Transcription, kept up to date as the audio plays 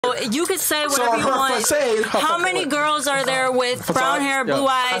So you could say whatever you want. How many girls are there with brown hair, blue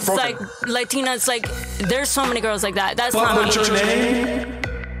eyes, like Latinas? Like, there's so many girls like that. That's not me.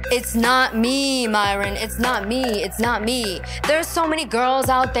 It's not me, Myron. It's not me. It's not me. There's so many girls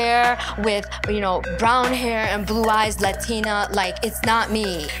out there with, you know, brown hair and blue eyes, Latina. Like, it's not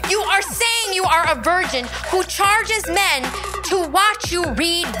me. You are saying you are a virgin who charges men to watch you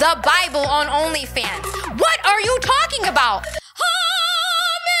read the Bible on OnlyFans. What are you talking about?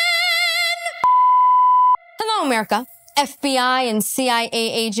 Hello, America. FBI and CIA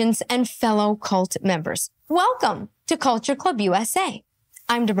agents and fellow cult members. Welcome to Culture Club USA.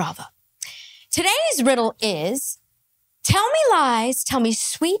 I'm DeBrava. Today's riddle is, tell me lies, tell me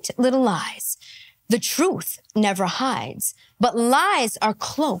sweet little lies. The truth never hides, but lies are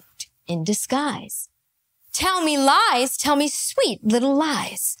cloaked in disguise. Tell me lies, tell me sweet little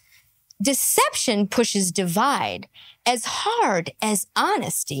lies. Deception pushes divide as hard as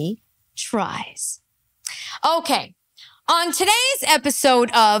honesty tries. Okay, on today's episode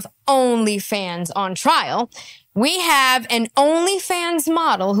of OnlyFans on Trial, we have an OnlyFans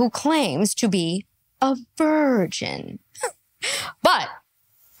model who claims to be a virgin, but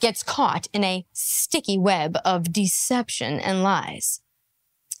gets caught in a sticky web of deception and lies.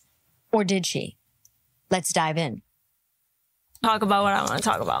 Or did she? Let's dive in. Talk about what I want to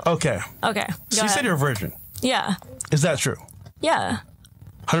talk about. Okay. Okay. So you said you're a virgin. Yeah. Is that true? Yeah.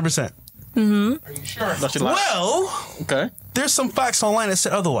 100%. Mm-hmm. Are you sure? Well, okay. There's some facts online that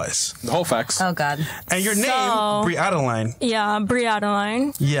said otherwise. The whole facts. Oh, God. And your name, Bri Outline. Yeah, Bri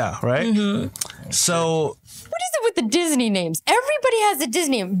Outline. Yeah, right? Mm-hmm. So... What is it with the Disney names? Everybody has a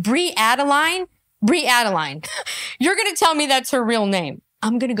Disney name. Bri Outline? Bri Outline. You're going to tell me that's her real name.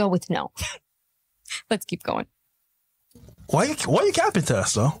 I'm going to go with no. Let's keep going. Why you capping to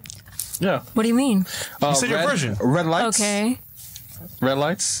us, though? Yeah. What do you mean? You said you're a virgin. Red lights. Okay. Red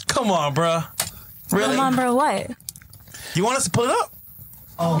lights. Come on, bruh. Really? Come on, bro. What? You want us to put it up?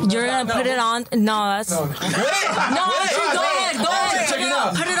 Oh, you're gonna put it on? No, that's no. Actually, go ahead. Go ahead. Check it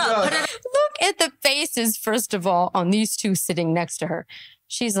out. Put it up. Put it up. Look at the faces, first of all, on these two sitting next to her.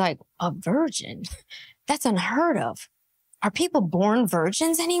 She's like, a virgin? That's unheard of. Are people born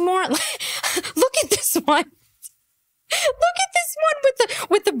virgins anymore? Look at this one. Look at this one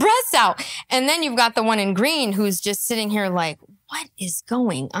with the breasts out. And then you've got the one in green who's just sitting here like, what is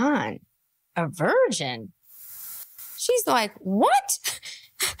going on? A virgin? She's like, what?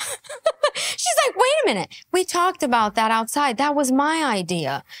 She's like, wait a minute. We talked about that outside. That was my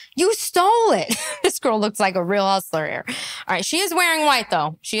idea. You stole it. This girl looks like a real hustler here. All right. She is wearing white,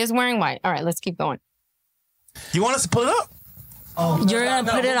 though. She is wearing white. All right. Let's keep going. You want us to put it up? Oh, you're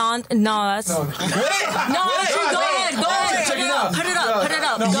gonna put it on? No, that's no. Actually, go ahead. Go ahead. Check it out. Put it up. Put it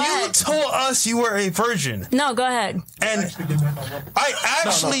up. You told us you were a virgin. No, go ahead. And I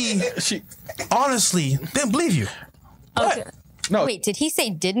actually, honestly, didn't believe you. Okay. No. Wait, did he say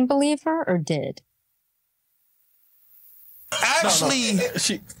didn't believe her or did? Actually,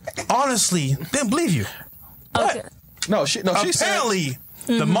 honestly, didn't believe you. Okay. No, she apparently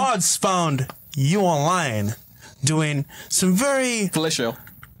the mods found you online doing some very fellatio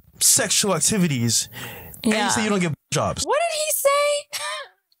sexual activities. Yeah. And you say you don't get jobs. What did he say?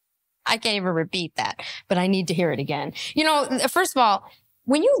 I can't even repeat that, but I need to hear it again. You know, first of all,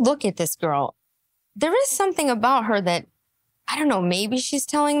 when you look at this girl, there is something about her that, I don't know, maybe she's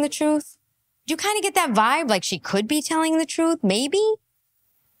telling the truth. Do you kind of get that vibe? Like she could be telling the truth? Maybe?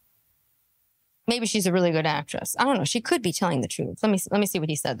 Maybe she's a really good actress. I don't know. She could be telling the truth. Let me see what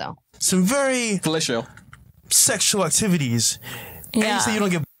he said, though. Some very fellatio sexual activities. Yeah. And you say you don't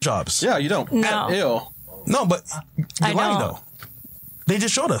get jobs. Yeah, you don't. No. Ew. No, but you're lying, though. They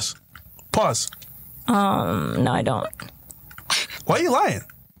just showed us. Pause. No, I don't. Why are you lying?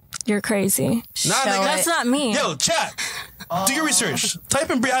 You're crazy. Nah, that's not me. Yo, chat. Do your research. Type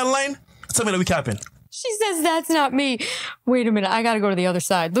in Bri Outline. Tell me that we capping. She says that's not me. Wait a minute. I got to go to the other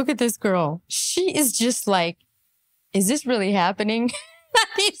side. Look at this girl. She is just like, is this really happening?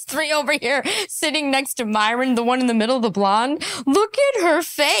 These three over here sitting next to Myron, the one in the middle, the blonde. Look at her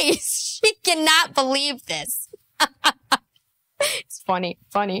face. She cannot believe this. It's funny.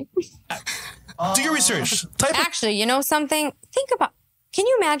 Do your research. Actually, you know something? Think about, can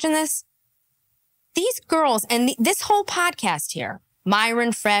you imagine this? These girls and this whole podcast here,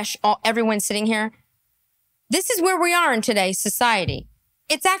 Myron, Fresh, everyone sitting here, this is where we are in today's society.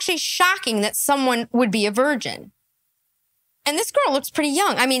 It's actually shocking that someone would be a virgin. And this girl looks pretty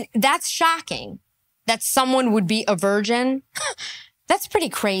young. I mean, that's shocking that someone would be a virgin. That's pretty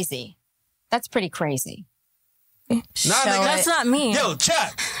crazy. That's pretty crazy. That's not me. Yo,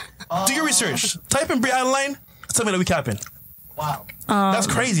 chat. Do your research. Type in Bri Outline. Tell me that we capping. Wow. That's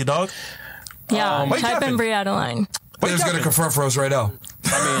crazy, dog. Yeah, type in Bri Outline. It's going to confirm for us right now.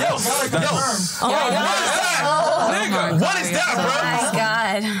 What is that, bro? Oh my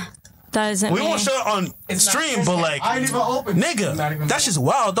God. That isn't me. We won't show it on stream, but like, nigga, that's just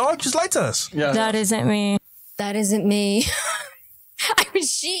wild, dog. Just lie to us. Yeah. That isn't me. That isn't me. I mean,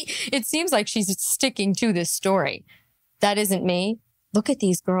 it seems like she's sticking to this story. That isn't me. Look at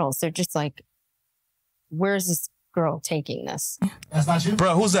these girls. They're just like, where's this girl taking this? That's not you.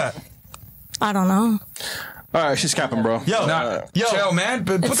 Bro, who's that? I don't know. All right, she's capping, bro. Yo, chill, man.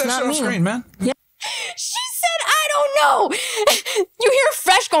 Put that shit on screen, man. Yeah. She said, I don't know. You hear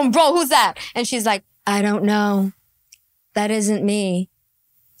Fresh going, bro, who's that? And she's like, I don't know. That isn't me.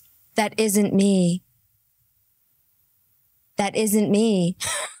 That isn't me. That isn't me.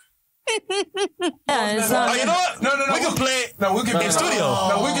 Yeah, it's not you know what? No. We can play in studio.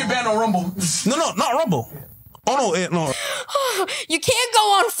 No, we can ban on Rumble. No, not Rumble. Oh, no. You can't go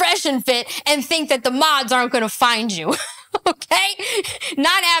on Fresh and Fit and think that the mods aren't going to find you. Okay?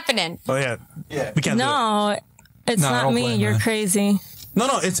 Not happening. Oh, yeah. We can't do it. It's not me. You're crazy.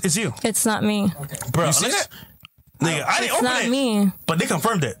 No, it's you. It's not me. Okay. Bro, you see that? Nigga, I didn't open it. It's not me. But they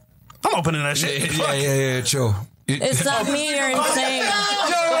confirmed it. I'm opening that shit. Yeah, chill. It's not me. You're insane.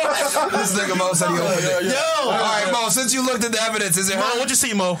 This nigga Mo said he opened it. Yo! All right, Mo, since you looked at the evidence, is it her? Mo, what'd you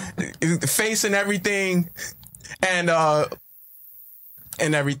see, Mo? Face and everything. And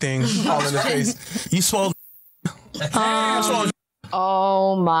everything all in the face. You swallowed.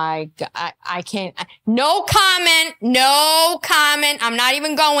 Oh my God. I can't. No comment. No comment. I'm not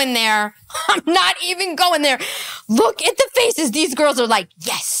even going there. I'm not even going there. Look at the faces. These girls are like,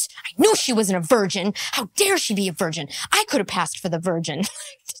 yes, I knew she wasn't a virgin. How dare she be a virgin? I could have passed for the virgin.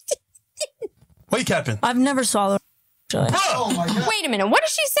 What you capping? I've never swallowed. Oh my God. Wait a minute. What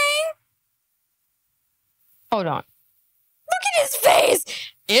is she saying? Hold on. Look at his face.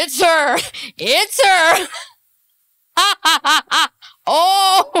 It's her. It's her.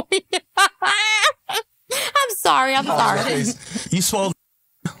 Oh. I'm sorry. You swallowed.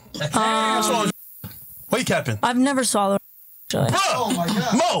 What you capping? I've never swallowed. Oh my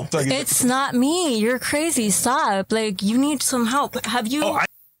God. Mo. It's not me. You're crazy. Stop. Like, you need some help. Have you...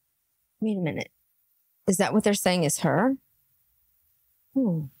 Wait a minute. Is that what they're saying is her?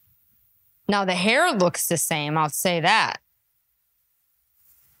 Now, the hair looks the same. I'll say that.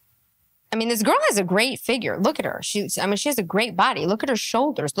 I mean, this girl has a great figure. Look at her. She has a great body. Look at her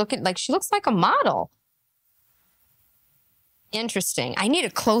shoulders. She looks like a model. Interesting. I need a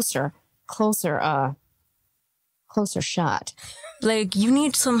closer shot. Like, you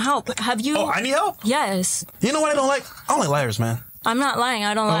need some help. Have you... Oh, I need help? Yes. You know what I don't like? I don't like liars, man. I'm not lying.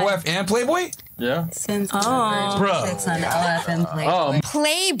 I don't lie. OF and Playboy? Yeah. Since bro. OF and Playboy.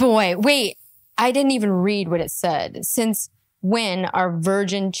 Playboy. Wait, I didn't even read what it said. Since when are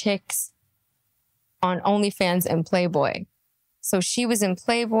virgin chicks on OnlyFans and Playboy? So she was in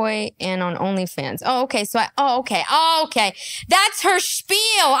Playboy and on OnlyFans. Oh, okay. Okay. That's her spiel.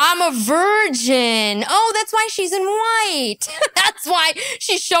 I'm a virgin. Oh, that's why she's in white. That's why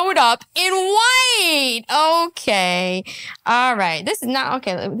she showed up in white. Okay. All right. This is not,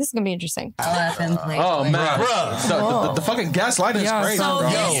 okay. This is going to be interesting. Oh, man. The fucking gaslighting is crazy,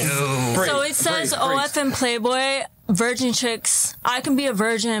 bro. So it says OF and Playboy. Virgin chicks, I can be a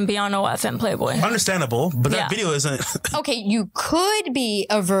virgin and be on OF and Playboy. Understandable, but that video isn't. Okay, you could be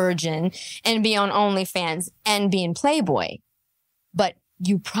a virgin and be on OnlyFans and be in Playboy, but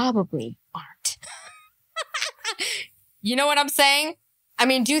you probably aren't. You know what I'm saying? I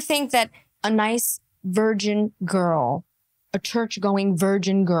mean, do you think that a nice virgin girl, a church-going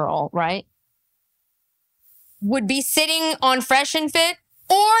virgin girl, right, would be sitting on Fresh and Fit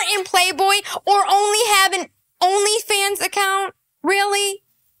or in Playboy or only have an OnlyFans account? Really?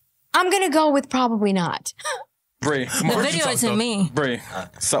 I'm gonna go with probably not. Bri, the video isn't me. Bri,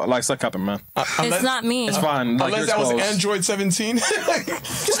 suck cupping, man. It's not me. It's fine. Like, unless that was Android 17.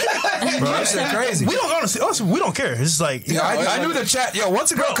 Bro, that's crazy. We don't honestly, we don't care. It's just like I knew the chat. Yo,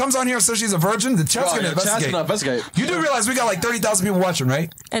 once a girl comes on here and says she's a virgin, the chat's gonna investigate. You do realize we got like 30,000 people watching,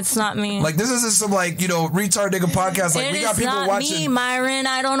 right? It's not me. Like, this isn't some like, retard nigga podcast. Like, we got people watching. It's not me, Myron.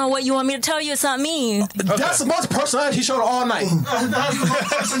 I don't know what you want me to tell you. It's not me. That's the most personality he showed all night. Not a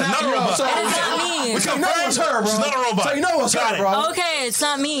robot. It's not me. We know it's her, bro. She's not a robot. So you know it's her, bro. Okay, it's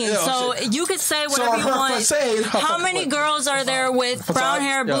not me. So you could say whatever you want. How many girls are there with brown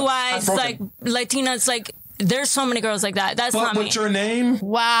hair, blue eyes, like Latinas? Like, there's so many girls like that. That's not me. What's your name?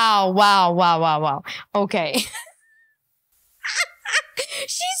 Wow. Okay.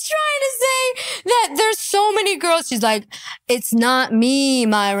 She's trying to say that there's so many girls. She's like, it's not me,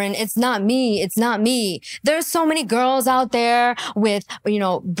 Myron. It's not me. It's not me. There's so many girls out there with, you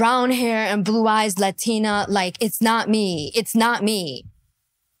know, brown hair and blue eyes, Latina. Like, it's not me. It's not me.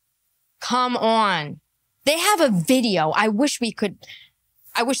 Come on. They have a video. I wish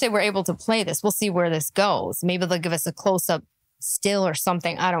they were able to play this. We'll see where this goes. Maybe they'll give us a close-up still or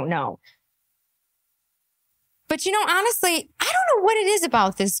something. I don't know. But, you know, honestly, I don't know what it is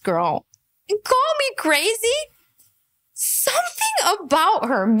about this girl. And call me crazy. Something about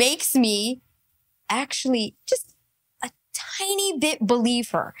her makes me actually just a tiny bit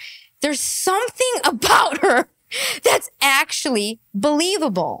believe her. There's something about her that's actually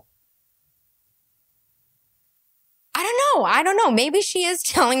believable. I don't know. Maybe she is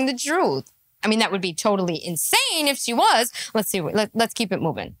telling the truth. I mean, that would be totally insane if she was. Let's see. Let's keep it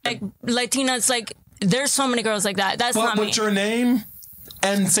moving. Like, Latinas, like, there's so many girls like that. That's not me. But your name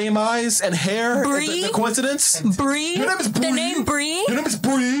and same eyes and hair, Bri? the coincidence? Bri? Your name is Bri? The name Bri? Your name is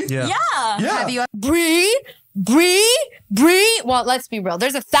Bri? Yeah. Have you Bri? Well, let's be real.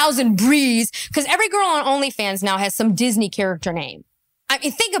 There's 1,000 Bris because every girl on OnlyFans now has some Disney character name. I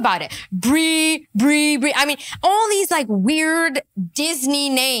mean, think about it. Bri. I mean, all these like weird Disney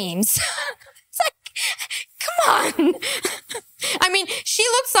names. It's like, come on. I mean, she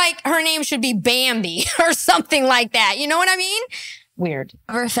looks like her name should be Bambi or something like that. You know what I mean? Weird.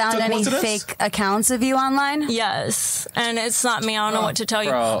 Ever found any fake accounts of you online? Yes. And it's not me. I don't know what to tell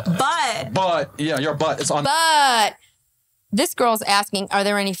you. But, yeah, your butt is on. But this girl's asking, are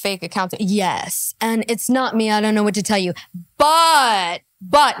there any fake accounts? Yes. And it's not me. I don't know what to tell you. But,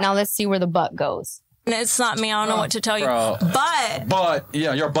 now let's see where the butt goes. And it's not me. I don't know what to tell you. But,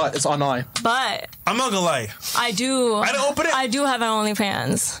 yeah, your butt is online. But. I'm not gonna lie. I do. I didn't open it. I do have an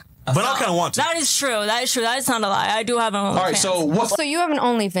OnlyFans. But I kind of want to. That is true. That is true. That is not a lie. I do have an OnlyFans. All right, so what's... So you have an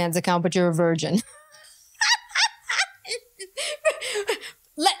OnlyFans account, but you're a virgin.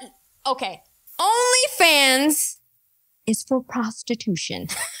 Okay. OnlyFans is for prostitution.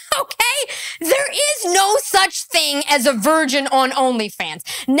 Okay? There is no such thing as a virgin on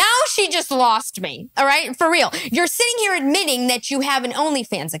OnlyFans. Now she just lost me. All right? For real. You're sitting here admitting that you have an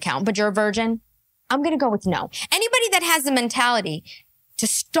OnlyFans account, but you're a virgin? I'm going to go with no. Anybody that has the mentality to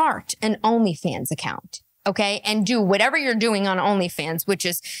start an OnlyFans account, okay, and do whatever you're doing on OnlyFans, which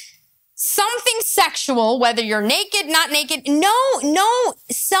is something sexual, whether you're naked, not naked, no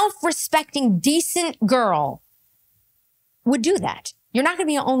self-respecting, decent girl would do that. You're not going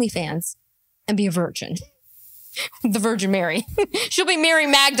to be on OnlyFans and be a virgin. The Virgin Mary. She'll be Mary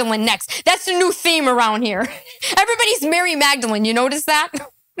Magdalene next. That's the new theme around here. Everybody's Mary Magdalene. You notice that?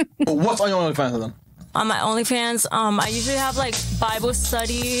 What's on your OnlyFans then? On my OnlyFans, I usually have like Bible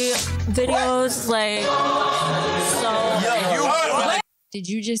study videos, like, so. Did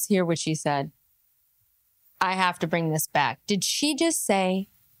you just hear what she said? I have to bring this back. Did she just say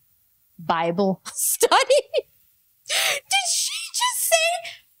Bible study? Did she just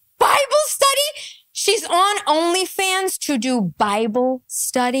say Bible study? She's on OnlyFans to do Bible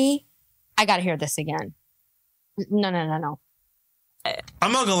study? I gotta hear this again. No.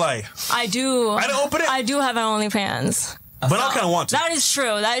 I'm not gonna lie. I do. I didn't open it. I do have an OnlyFans. But I kind of want to. That is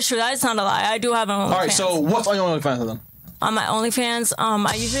true. That is true. That is not a lie. I do have an OnlyFans. All right, so what's on your OnlyFans then? On my OnlyFans,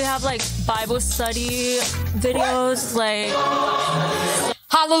 I usually have like Bible study videos, like.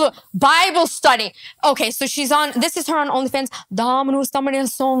 Hallelujah. Bible study. Okay, so she's on, this is her on OnlyFans. Dominus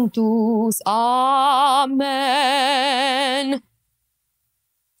Dominus Sanctus. Amen.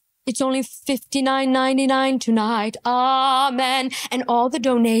 It's only $59.99 tonight. Amen. And all the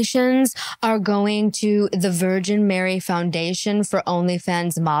donations are going to the Virgin Mary Foundation for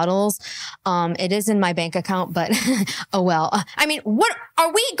OnlyFans models. It is in my bank account, but oh well. I mean, what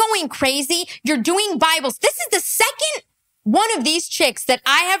are we going crazy? You're doing Bibles. This is the second one of these chicks that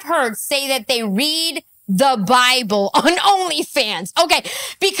I have heard say that they read the Bible on OnlyFans. Okay,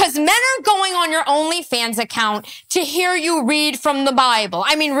 because men are going on your OnlyFans account to hear you read from the Bible.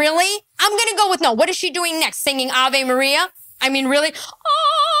 I mean, really? I'm gonna go with no. What is she doing next? Singing Ave Maria? I mean, really? Ave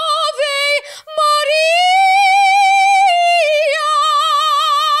Maria,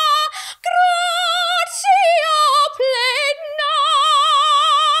 gratia plena,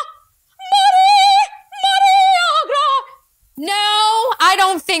 Maria, No, I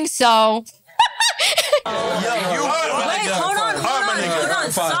don't think so. Wait, hold on.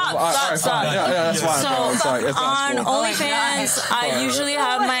 Stop. Yeah, that's fine. So, on OnlyFans, I usually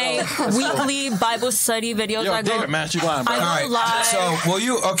have my weekly Bible study videos. Yo, I go, David, man, you lying, bro. I go live. So,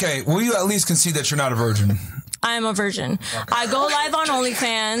 will you at least concede that you're not a virgin? I am a virgin. Okay. I go live on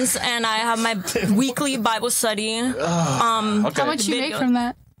OnlyFans and I have my weekly Bible study. Okay. How much you make from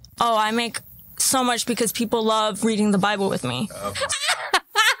that? Oh, I make so much because people love reading the Bible with me.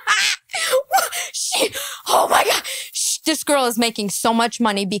 Oh my God. This girl is making so much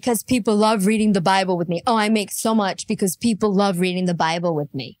money because people love reading the Bible with me. Oh, I make so much because people love reading the Bible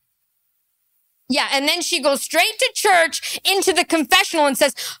with me. Yeah, and then she goes straight to church into the confessional and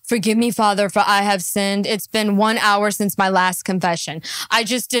says, "Forgive me, Father, for I have sinned. It's been 1 hour since my last confession. I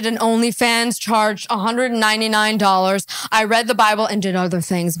just did an OnlyFans, charged $199. I read the Bible and did other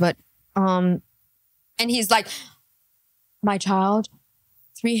things, but, and he's like, my child,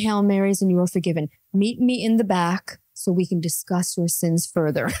 3 Hail Marys and you are forgiven. Meet me in the back so we can discuss your sins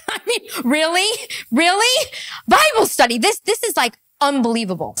further." I mean, really? Really? Bible study. This is like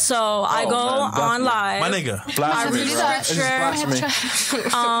unbelievable. So I go on live. My nigga. I read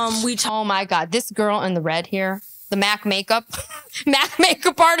scripture. Oh my God. This girl in the red here, the MAC makeup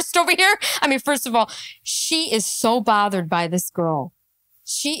artist over here. I mean, first of all, she is so bothered by this girl.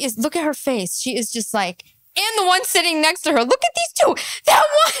 She is, look at her face. She is just like, and the one sitting next to her. Look at these two. That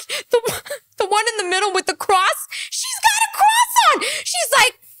one, the one in the middle with the cross. She's got a cross on. She's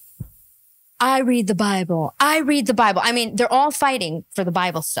like, I read the Bible. I read the Bible. I mean, they're all fighting for the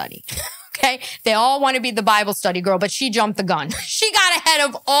Bible study. Okay? They all want to be the Bible study girl, but she jumped the gun. She got ahead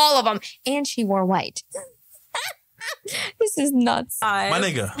of all of them, and she wore white. This is nuts. My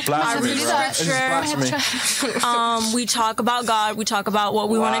nigga. I read scripture. We talk about God. We talk about what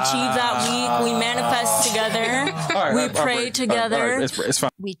we want to achieve that week. We manifest together. We pray together. It's fine.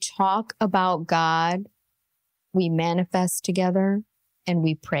 We talk about God. We manifest together. And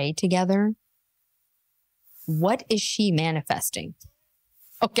we pray together. What is she manifesting?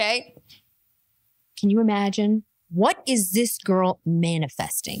 Okay? Can you imagine? What is this girl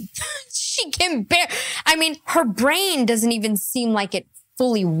manifesting? She can bear. I mean, her brain doesn't even seem like it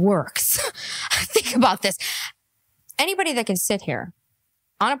fully works. Think about this. Anybody that can sit here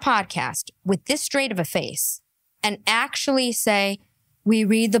on a podcast with this straight of a face and actually say, we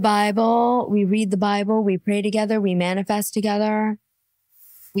read the Bible, we pray together, we manifest together,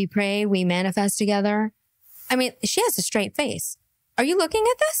 we pray, we manifest together. I mean, she has a straight face. Are you looking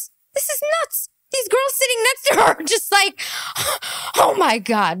at this? This is nuts. These girls sitting next to her just like, oh my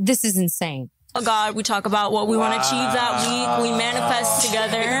God, this is insane. Oh God, we talk about what we want to achieve that week. We manifest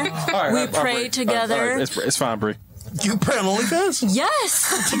together. We pray together. It's fine, Bri. You pray on OnlyFans?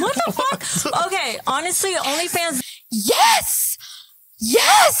 Yes. What the fuck? Okay, honestly, OnlyFans. Yes.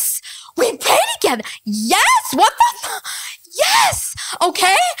 Yes. We pray together. Yes. What the fuck? Yes.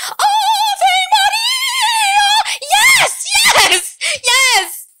 Okay. Ave Maria. Yes. Yes.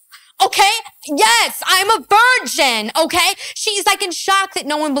 Yes. Okay. Yes. I'm a virgin. Okay. She's like in shock that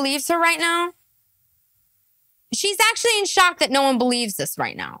no one believes her right now. She's actually in shock that no one believes this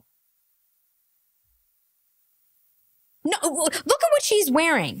right now. No, look at what she's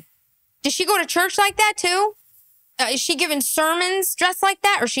wearing. Does she go to church like that too? Is she giving sermons dressed like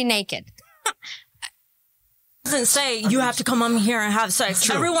that, or is she naked? Doesn't say you have to come on here and have sex.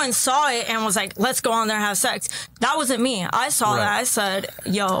 True. Everyone saw it and was like, let's go on there and have sex. That wasn't me. I saw that. I said,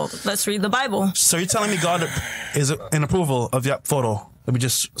 yo, let's read the Bible. So you're telling me God is in approval of that photo that we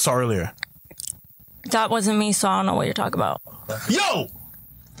just saw earlier? That wasn't me, so I don't know what you're talking about. Yo!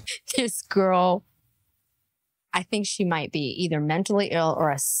 This girl, I think she might be either mentally ill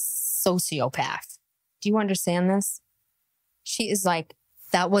or a sociopath. Do you understand this? She is like,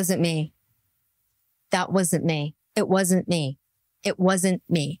 that wasn't me. That wasn't me. It wasn't me. It wasn't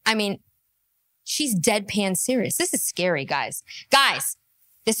me. I mean, she's deadpan serious. This is scary, guys. Guys,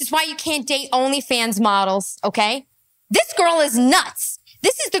 this is why you can't date OnlyFans models, okay? This girl is nuts.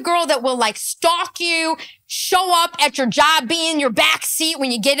 This is the girl that will like stalk you, show up at your job, be in your back seat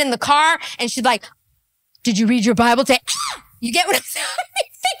when you get in the car, and she's like, did you read your Bible today? You get what I'm saying?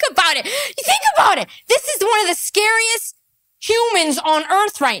 Think about it. You think about it. This is one of the scariest humans on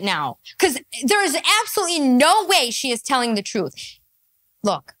earth right now, because there is absolutely no way she is telling the truth.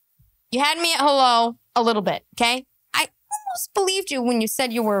 Look, you had me at hello a little bit, okay? I almost believed you when you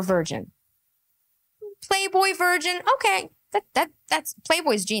said you were a virgin. Playboy virgin, okay. That's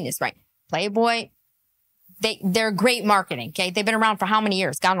Playboy's genius, right? Playboy, they're great marketing, okay? They've been around for how many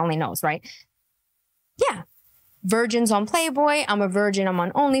years? God only knows, right? Yeah. Virgins on Playboy. I'm a virgin. I'm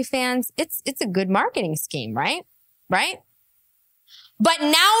on OnlyFans. It's a good marketing scheme, right? Right? But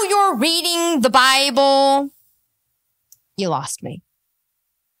now you're reading the Bible. You lost me.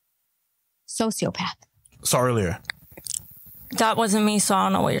 Sociopath. Saw earlier. That wasn't me, so I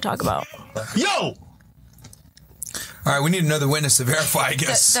don't know what you're talking about. Yo! All right, we need another witness to verify, I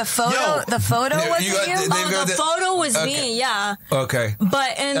guess. The photo was you? The photo was me, yeah. Okay.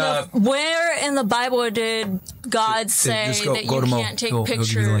 But where in the Bible did God say that you can't take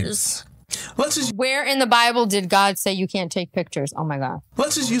pictures? Where in the Bible did God say you can't take pictures? Oh my God.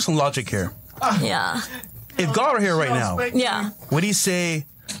 Let's just use some logic here. Yeah. If God were here right now, would he say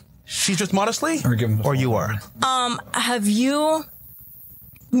she's just modestly or you are? Have you?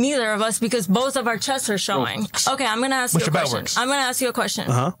 Neither of us, because both of our chests are showing. Okay, I'm gonna ask you a question. I'm gonna ask you a question.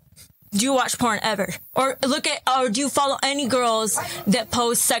 Do you watch porn ever? Or do you follow any girls that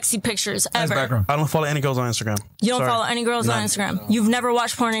post sexy pictures ever? I don't follow any girls on Instagram. You don't follow any girls on Instagram? You've never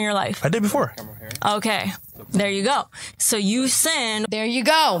watched porn in your life? I did before. Okay, there you go. So you sin. There you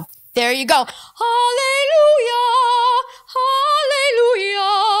go. There you go. Hallelujah. Hallelujah.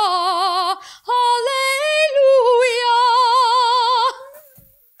 Hallelujah.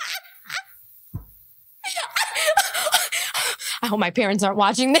 I hope my parents aren't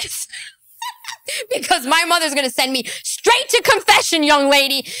watching this. Because my mother's going to send me straight to confession, young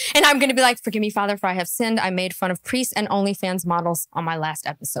lady. And I'm going to be like, forgive me, Father, for I have sinned. I made fun of priests and OnlyFans models on my last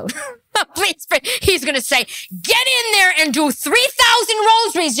episode. Please, he's going to say, get in there and do 3,000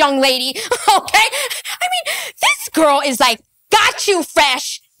 rosaries, young lady. Okay? I mean, this girl is like, got you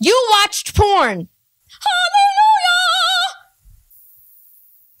fresh. You watched porn. Hallelujah.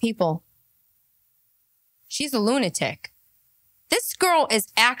 People, she's a lunatic. This girl is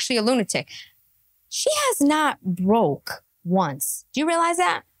actually a lunatic. She has not broke once. Do you realize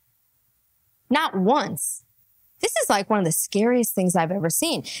that? Not once. This is like one of the scariest things I've ever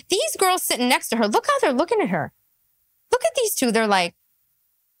seen. These girls sitting next to her, look how they're looking at her. Look at these two. They're like,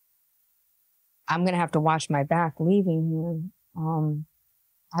 I'm going to have to watch my back leaving here.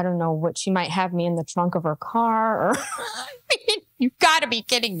 I don't know what, she might have me in the trunk of her car or... You've got to be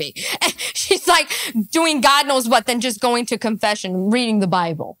kidding me. And she's like doing God knows what, then just going to confession, reading the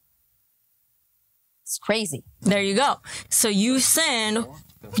Bible. It's crazy. There you go. So you sin.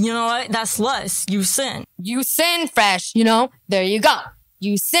 You know what? That's lust. You sin. You sin, fresh. You know, there you go.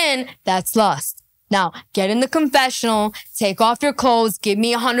 You sin. That's lust. Now, get in the confessional, take off your clothes, give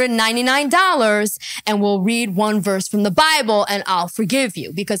me $199, and we'll read one verse from the Bible, and I'll forgive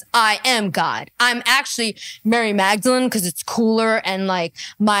you, because I am God. I'm actually Mary Magdalene, because it's cooler, and like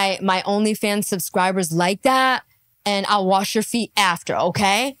my OnlyFans subscribers like that, and I'll wash your feet after,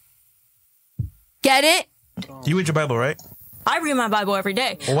 okay? Get it? You read your Bible, right? I read my Bible every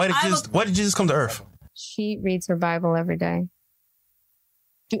day. Well, why did Jesus come to earth? She reads her Bible every day.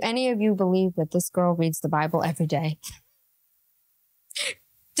 Do any of you believe that this girl reads the Bible every day?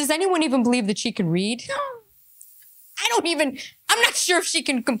 Does anyone even believe that she can read? I'm not sure if she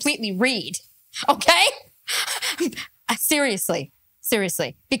can completely read. Okay? Seriously.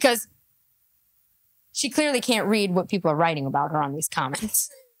 Because she clearly can't read what people are writing about her on these comments.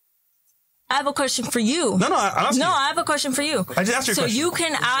 I have a question for you. No, I have a question for you. I just asked you a question. So you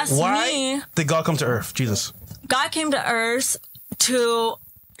can ask Why me. did God come to earth, Jesus? God came to earth to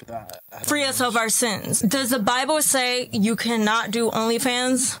free us of our sins. Does the Bible say you cannot do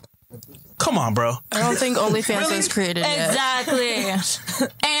OnlyFans? Come on, bro. I don't think OnlyFans was created yet. Exactly.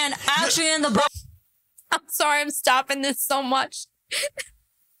 And actually in the Bible... I'm sorry, I'm stopping this so much.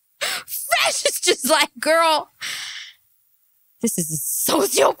 Fresh is just like, girl, this is a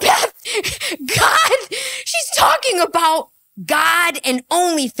sociopath. God, she's talking about God and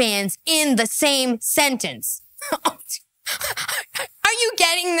OnlyFans in the same sentence. Are you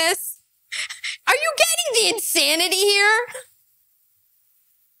getting this? Are you getting the insanity here?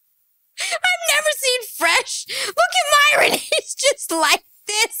 I've never seen Fresh. Look at Myron. He's just like,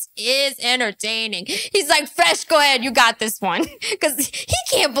 this is entertaining. He's like, Fresh, go ahead. You got this one. Because he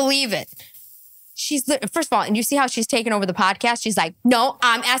can't believe it. First of all, and you see how she's taken over the podcast? She's like, no,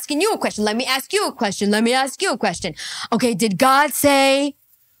 I'm asking you a question. Let me ask you a question. Let me ask you a question. Okay, did God say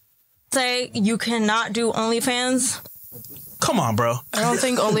you cannot do OnlyFans? Come on, bro. I don't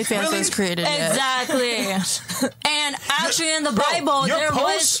think OnlyFans was created yet. Exactly. And actually in the Bible, there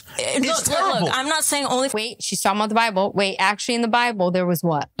was... Look, I'm not saying OnlyFans... Wait, she's talking about the Bible. Wait, actually in the Bible, there was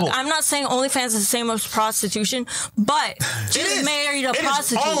what? I'm not saying OnlyFans is the same as prostitution, but Jesus married a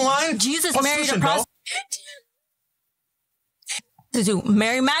prostitute. Online Jesus married a prostitute.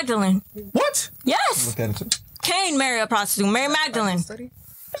 Mary Magdalene. What? Yes. Cain married a prostitute. Mary Magdalene.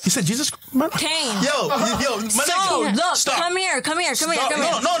 You said Jesus? Cain. Yo, my nigga. Look, stop. Come here. No,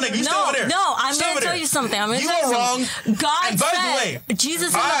 nigga, you stay over there. No, I'm going to tell you something. You are wrong. God and by the way,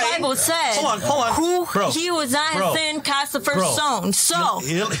 Jesus in the Bible said, hold on. Bro, he was not in sin, cast the first stone. So,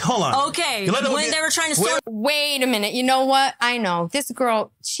 hold on. Okay, when they were trying to stone. Wait a minute. You know what? I know. This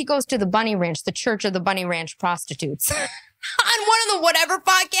girl, she goes to the Bunny Ranch, the Church of the Bunny Ranch Prostitutes. On one of the whatever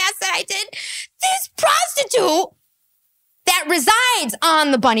podcasts that I did, this prostitute that resides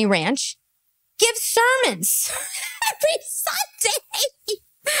on the Bunny Ranch gives sermons every Sunday.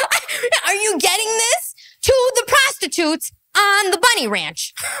 Are you getting this? To the prostitutes on the Bunny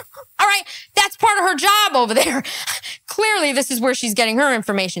Ranch. All right, that's part of her job over there. Clearly, this is where she's getting her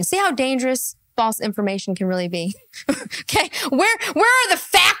information. See how dangerous false information can really be? Okay, where are the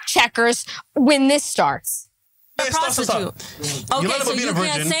fact checkers when this starts? Prostitute. Okay, so you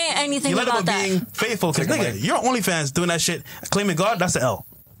can't say anything about that. You let being faithful, because nigga, you're on OnlyFans doing that shit, claiming God, that's the L.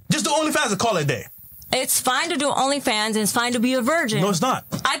 Just do OnlyFans and call it a day. It's fine to do OnlyFans and it's fine to be a virgin. No, it's not.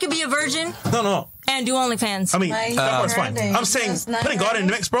 I could be a virgin. No. And do OnlyFans. I mean, that part's fine. I'm saying putting God in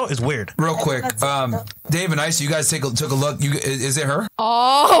the mix, bro, is weird. Real quick, Dave and Ice, you guys took a look. Is it her?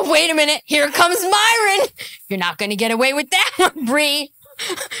 Oh, wait a minute. Here comes Myron. You're not going to get away with that one, Bri.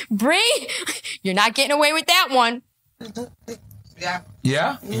 Bri, you're not getting away with that one.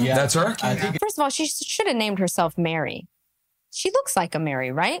 Yeah? That's her? First of all, she should have named herself Mary. She looks like a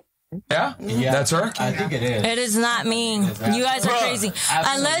Mary, right? Yeah? That's her? I think it is. It is not me. You guys are crazy.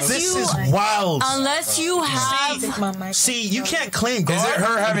 This is wild. Unless you have... See, you can't claim God. Is it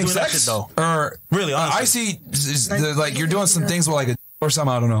her having sex? Shit, though. Or really, honestly. I see, like, you're doing some things with, like, or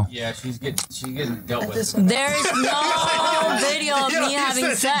something, I don't know. Yeah, she's getting dealt with. There's no video of me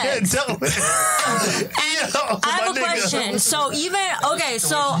having sex. I have a question. So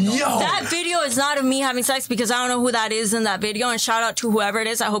that video is not of me having sex because I don't know who that is in that video. And shout out to whoever it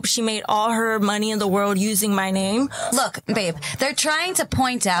is. I hope she made all her money in the world using my name. Look, babe, they're trying to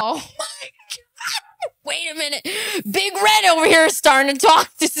point out. Oh my God. Wait a minute. Big Red over here is starting to talk.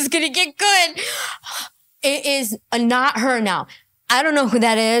 This is going to get good. It is not her now. I don't know who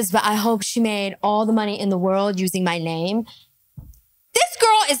that is, but I hope she made all the money in the world using my name. This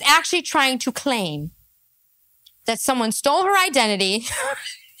girl is actually trying to claim that someone stole her identity,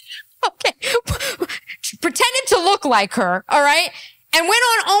 okay, pretended to look like her, all right, and went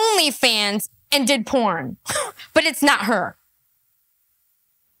on OnlyFans and did porn. But it's not her.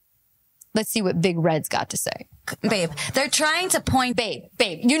 Let's see what Big Red's got to say. Babe, they're trying to point... Babe.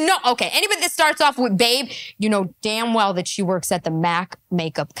 You know, okay, anybody that starts off with babe, you know damn well that she works at the MAC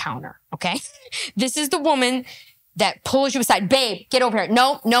makeup counter, okay? This is the woman that pulls you aside. Babe, get over here.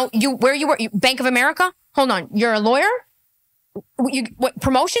 No, where you work? Bank of America? Hold on, you're a lawyer? What,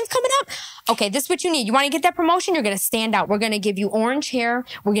 promotion's coming up? Okay, this is what you need. You want to get that promotion? You're going to stand out. We're going to give you orange hair.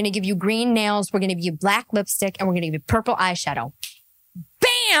 We're going to give you green nails. We're going to give you black lipstick. And we're going to give you purple eyeshadow.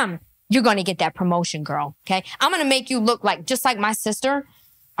 Bam! You're going to get that promotion, girl, okay? I'm going to make you look like just like my sister,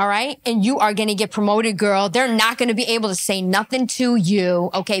 all right? And you are going to get promoted, girl. They're not going to be able to say nothing to you,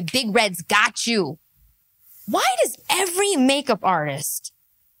 okay? Big Red's got you. Why does every makeup artist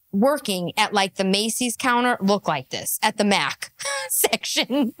working at like the Macy's counter look like this at the MAC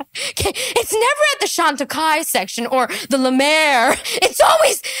section? Okay? It's never at the Chantecaille section or the La Mer. It's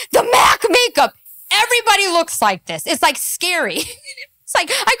always the MAC makeup. Everybody looks like this. It's like scary. It's like,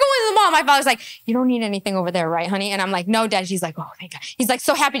 I go into the mall, my father's like, you don't need anything over there, right, honey? And I'm like, no, Dad. She's like, oh, thank God. He's like,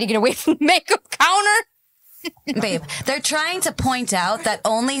 so happy to get away from the makeup counter. Babe, they're trying to point out that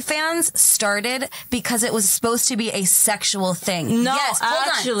OnlyFans started because it was supposed to be a sexual thing. No, yes,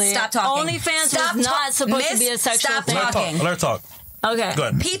 actually, on. Stop talking. OnlyFans is not supposed to be a sexual thing. Let her talk. Okay.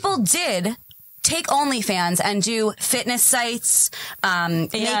 Good. People did take OnlyFans and do fitness sites,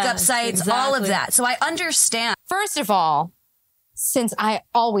 makeup sites, all of that. So I understand. First of all, since I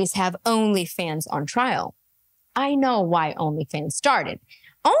always have OnlyFans on trial, I know why OnlyFans started.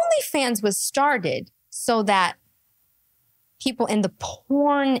 OnlyFans was started so that people in the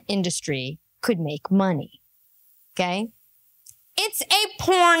porn industry could make money, okay? It's a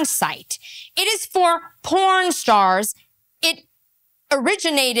porn site. It is for porn stars. It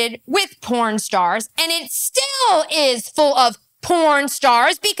originated with porn stars, and it still is full of porn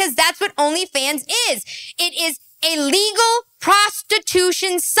stars because that's what OnlyFans is. It is a legal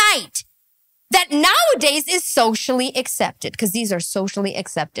prostitution site that nowadays is socially accepted because these are socially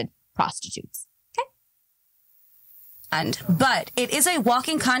accepted prostitutes. Okay? But it is a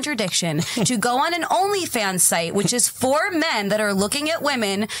walking contradiction to go on an OnlyFans site, which is for men that are looking at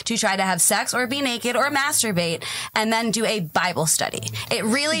women to try to have sex or be naked or masturbate, and then do a Bible study. It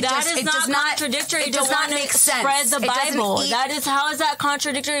really does not contradictory. It does not make sense. Spread the Bible. How is that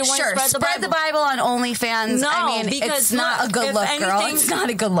contradictory? Sure, spread the Bible on OnlyFans. No, I mean, because it's not a good look, girl. It's not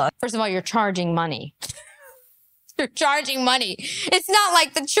a good look. First of all, you're charging money. You're charging money. It's not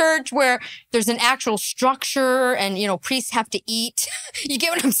like the church where there's an actual structure and, you know, priests have to eat. You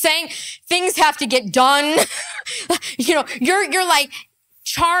get what I'm saying? Things have to get done. You know, you're like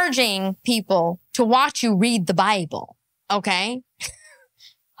charging people to watch you read the Bible. Okay?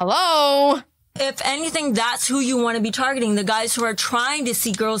 Hello? If anything, that's who you want to be targeting. The guys who are trying to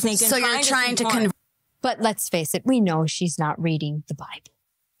see girls naked. So you're trying to convert. But let's face it, we know she's not reading the Bible.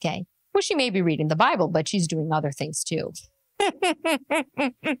 Okay? Well, she may be reading the Bible, but she's doing other things too. I'm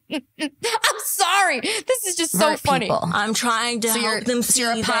sorry. This is just so funny. I'm trying to help them see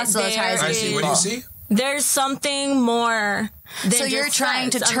you're proselytizing. I see. What do you see? There's something more. So you're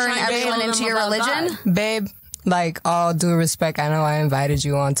trying to turn everyone into your religion? Babe, like, all due respect, I know I invited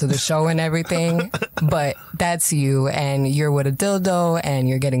you onto the show and everything, but that's you, and you're with a dildo, and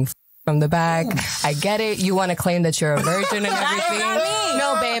you're getting from the back. I get it. You want to claim that you're a virgin and everything.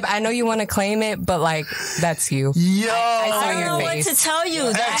 No, babe, I know you want to claim it, but like, that's you. Yo, I don't know what to tell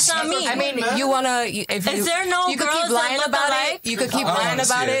you. That's not me. I mean, you want to, if is there no you could girls keep lying that look about alike? it. You could keep lying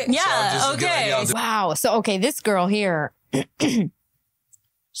about it. Yeah, okay. Wow. So, okay, this girl here,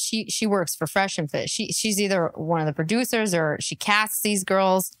 she works for Fresh and Fit. She's either one of the producers or she casts these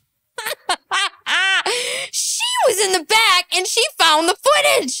girls. She was in the back and she found the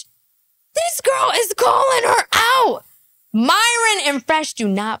footage. This girl is calling her out. Myron and Fresh do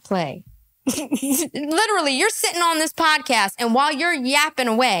not play. Literally, you're sitting on this podcast, and while you're yapping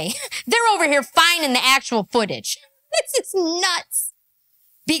away, they're over here finding the actual footage. This is nuts.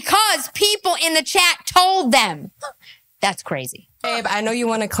 Because people in the chat told them. That's crazy. Babe, I know you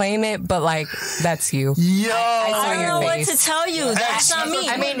want to claim it, but like, that's you. Yo, I don't know what to tell you. That's not me.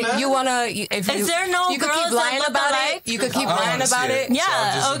 I mean, you want to, if you, is there no you could girls keep lying that look about alike? it. You could keep lying about it.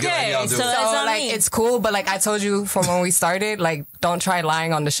 Yeah, okay. So that's not like, me. it's cool, but like I told you from when we started, like, don't try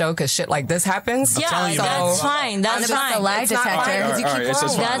lying on the show because shit like this happens. Yeah, that's fine. That's fine. The lie detector.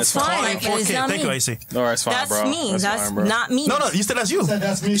 That's fine. It's not me. Thank you, AC. No, that's fine, That's me. That's not me. No, you said that's you.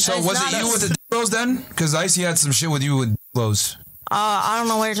 So was it you with the clothes then? Because Icy had some shit with you with clothes. I don't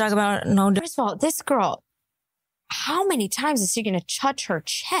know what you're talking about. No. First of all, this girl, how many times is she going to touch her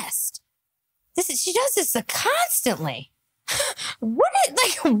chest? She does this constantly. What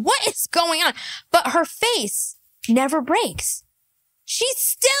is going on? But her face never breaks. She's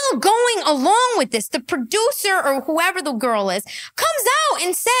still going along with this. The producer or whoever the girl is comes out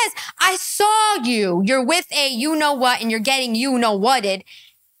and says, I saw you. You're with a you-know-what and you're getting you-know-whatted.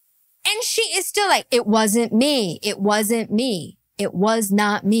 And she is still like, it wasn't me. It wasn't me. It was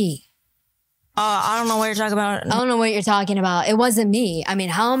not me. I don't know what you're talking about. I don't know what you're talking about. It wasn't me. I mean,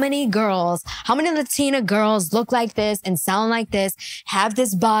 how many Latina girls look like this and sound like this, have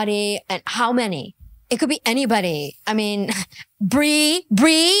this body, and how many? It could be anybody. I mean, Bri,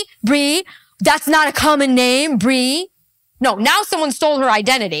 that's not a common name, Bri. No, now someone stole her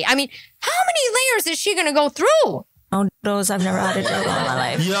identity. I mean, how many layers is she going to go through? Oh, those I've never had a dildo in my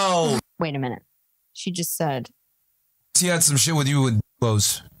life. Yo. Wait a minute. She just said. She had some shit with you with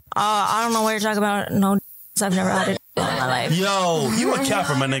clothes. I don't know what you're talking about. No, I've never had a dildo in my life. Yo, you a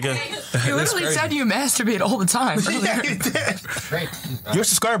capper, my nigga. You literally said you masturbate all the time. Yeah, you did. Your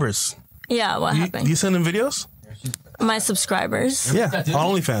subscribers. Yeah, what happened? You send them videos? My subscribers. Yeah,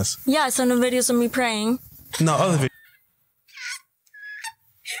 on OnlyFans. Yeah, I send them videos of me praying. No, other videos.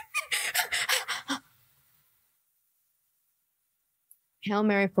 Hail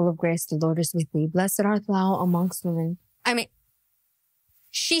Mary, full of grace, the Lord is with thee. Blessed art thou amongst women. I mean,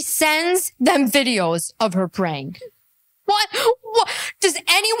 she sends them videos of her praying. What? Does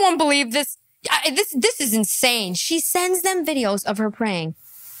anyone believe this? This is insane. She sends them videos of her praying.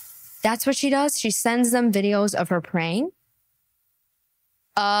 That's what she does? She sends them videos of her praying?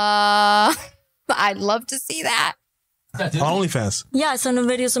 I'd love to see that. On OnlyFans. Yeah, I send them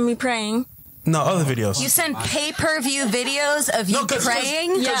videos of me praying. No, other videos. You send pay-per-view videos of you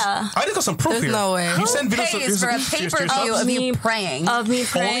praying? Yeah. I did got some proof here. No way. You send videos pays for a pay-per-view of you praying? Of me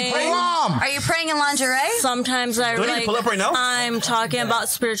praying. Are you praying in lingerie? Sometimes I Do I need to pull up right now? I'm talking about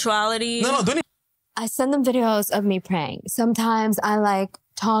spirituality. No, don't. I send them videos of me praying. Sometimes I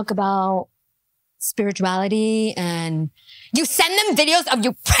talk about spirituality, and you send them videos of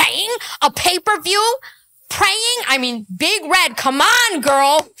you praying? A pay-per-view? Praying? I mean, Big Red, come on,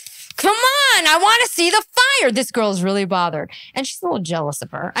 girl. Come on, I want to see the fire. This girl's really bothered. And she's a little jealous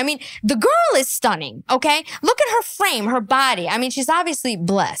of her. I mean, the girl is stunning, okay? Look at her frame, her body. I mean, she's obviously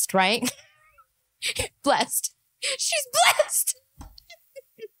blessed, right? Blessed. She's blessed.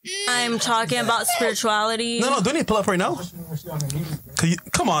 I'm talking about spirituality. No, do you need to pull up right now?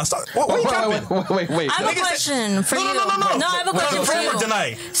 Come on, stop. Wait. I have a question for you. No, I have a question for you.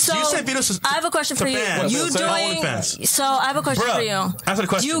 Deny. So, you said videos I have a question for you. You doing... So, I have a question for you. Answer the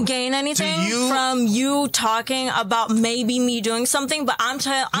question. Do you gain anything from you talking about maybe me doing something? But I'm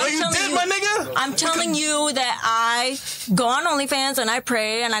telling you, my nigga. I'm telling you that I go on OnlyFans and I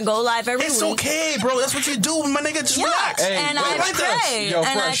pray and I go live every week. It's okay, bro. That's what you do, my nigga. Just relax. Hey, and I pray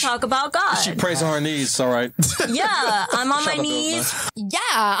and I talk about God. She prays on her knees, all right? Yeah, I'm on my knees. Yeah,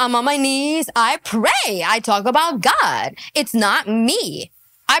 I'm on my knees. I pray. I talk about God. It's not me.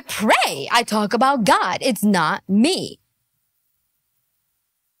 I pray. I talk about God. It's not me.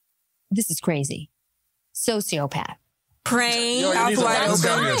 This is crazy. Sociopath. Praying. You're on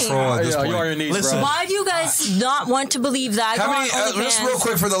your knees. Listen, why do you guys not want to believe that? How many? Just real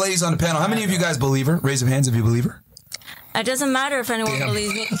quick for the ladies on the panel. How many of you guys believe her? Raise your hands if you believe her. It doesn't matter if anyone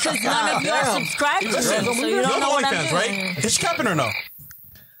believes me because none of you are subscribed to me, so you don't know what I'm doing. Right? Is she capping or no?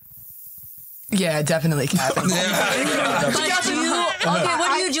 Yeah, definitely capping. But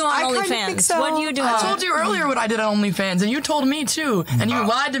what do you do on OnlyFans? So. What do you do? I told you earlier what I did on OnlyFans, and you told me too, and you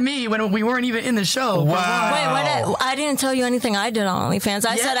lied to me when we weren't even in the show. Wow. Wait, I didn't tell you anything I did on OnlyFans.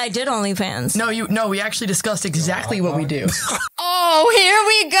 I said I did OnlyFans. No, we actually discussed exactly what we do. Oh, here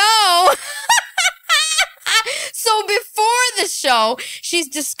we go. So before the show, she's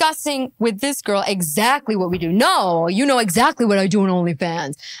discussing with this girl exactly what we do. No, you know exactly what I do on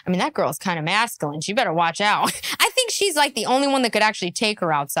OnlyFans. I mean, that girl's kind of masculine. She better watch out. I think she's like the only one that could actually take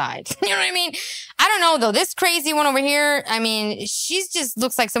her outside. You know what I mean? I don't know, though. This crazy one over here, I mean, she's just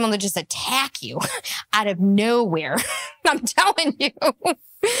looks like someone that just attack you out of nowhere. I'm telling you.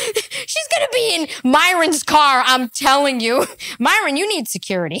 She's gonna be in Myron's car, I'm telling you. Myron, you need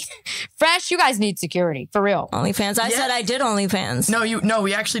security. Fresh, you guys need security, for real. OnlyFans. I said I did OnlyFans. No,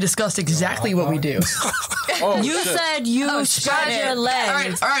 we actually discussed exactly what we do. You said you spread your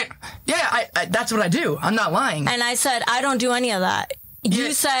legs. All right. Yeah, I that's what I do. I'm not lying. And I said I don't do any of that.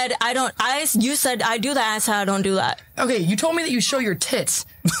 You said I don't. You said I do that. I said I don't do that. Okay, you told me that you show your tits.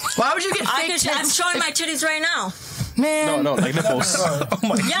 Why would you get fake tits? I'm showing my titties right now. Man. No, like nipples. Oh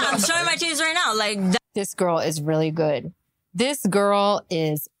my God. Yeah, I'm showing my titties right now. Like this girl is really good. This girl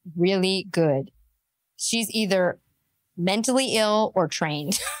is really good. She's either mentally ill or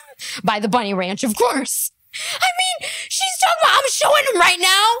trained by the Bunny Ranch, of course. I mean, she's talking about, I'm showing them right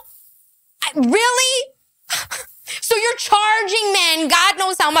now. Really? So you're charging men, God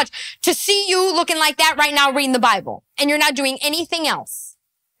knows how much, to see you looking like that right now reading the Bible, and you're not doing anything else.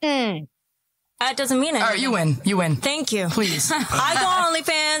 That doesn't mean anything. All right, you win. Thank you. Please. I go on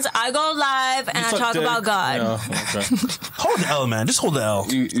OnlyFans, I go live, and I talk about God. Yeah, okay. Hold the L, man. Just hold the L.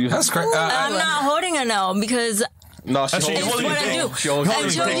 That's correct. I'm not holding an L because... No, it's what I do.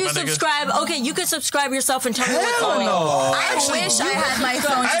 Until you subscribe, okay, you can subscribe yourself and tell me what's on. I wish I had my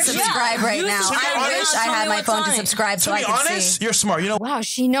phone to subscribe right now. I wish I had my phone to subscribe so I could see. You're smart. You know. Wow,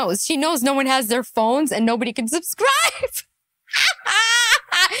 she knows. She knows no one has their phones and nobody can subscribe.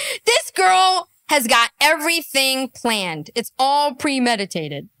 This girl has got everything planned. It's all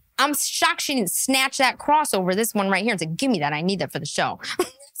premeditated. I'm shocked she didn't snatch that crossover, this one right here, and say, give me that. I need that for the show.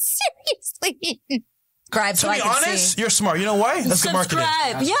 Seriously. To be honest, you're smart. You know why? That's good marketing.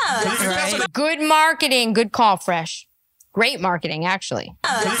 Yeah. Good marketing. Good call, Fresh. Great marketing, actually.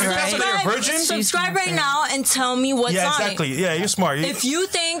 Subscribe right now and tell me what's on it. Yeah, exactly. Yeah, you're smart. If you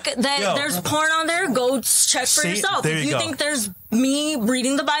think that there's porn on there, go check for yourself. If you think there's me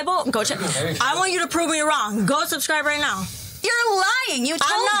reading the Bible, go check. I want you to prove me wrong. Go subscribe right now. You're lying. You told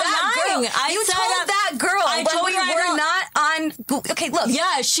that girl. You told that girl when we were not on. Okay, look.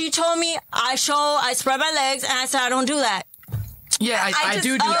 Yeah, she told me I spread my legs, and I said I don't do that. Yeah, I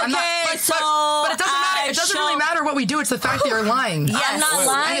do. Okay, I'm not, but it doesn't matter. It doesn't really matter what we do. It's the fact that you're lying. Yeah, I'm not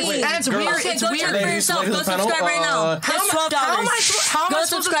lying. And it's weird. Okay, it's go weird. check for yourself. Go subscribe right now. That's $12. Go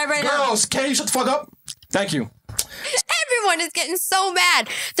subscribe right now. Girls, can you shut the fuck up? Thank you. Everyone is getting so mad.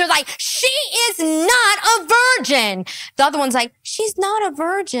 They're like, she is not a virgin. The other one's like, she's not a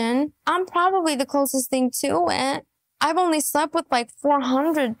virgin. I'm probably the closest thing to it. I've only slept with like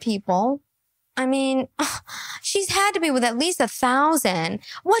 400 people. I mean, she's had to be with at least 1,000.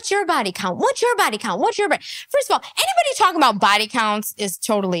 What's your body count? What's your body count? What's your body? First of all, anybody talking about body counts is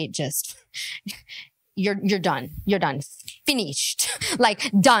totally just, you're done. You're done. Finished.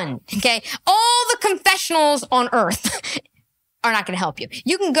 Like, done. Okay? All the confessionals on earth. are not going to help you.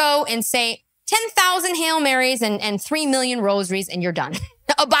 You can go and say 10,000 Hail Marys and 3 million rosaries and you're done.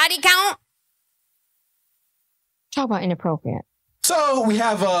 A body count? Talk about inappropriate. So we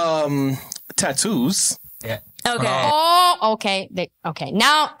have tattoos. Yeah. Okay. Oh, okay. Okay.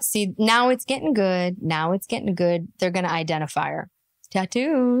 Now it's getting good. Now it's getting good. They're going to identify her.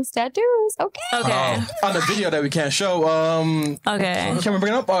 Tattoos. Okay. On the video that we can't show. Okay. Can we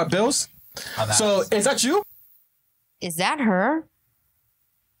bring it up, Bills? So is that you? Is that her?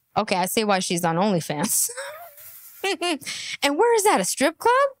 Okay, I see why she's on OnlyFans. And where is that? A strip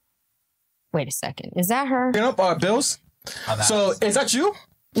club? Wait a second. Is that her? Bring it up, Bills. So is that you?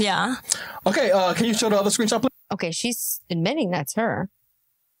 Yeah. Okay, can you show the other screenshot, please? Okay, she's admitting that's her.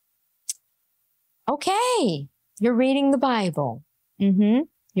 Okay. You're reading the Bible. Mm-hmm.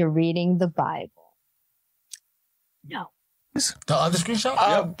 You're reading the Bible. No. The other screenshot?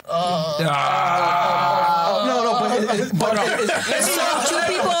 No,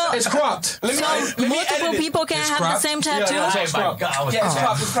 but it's cropped. Multiple people can't have the same tattoo? Yeah, it's cropped.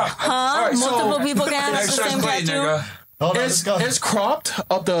 It's cropped. Huh? Multiple people can't have the same tattoo? It's cropped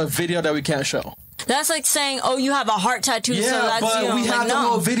of the video that we can't show. That's like saying, oh, you have a heart tattoo, so that's but you. We have the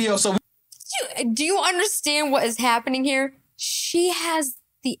whole video, so... Do you understand what is happening here? She has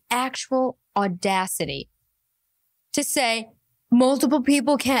the actual audacity to say multiple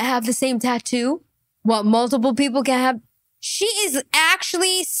people can't have the same tattoo. What multiple people can have? She is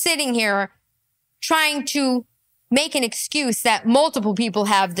actually sitting here trying to make an excuse that multiple people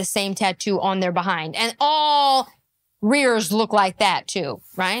have the same tattoo on their behind. And all rears look like that too,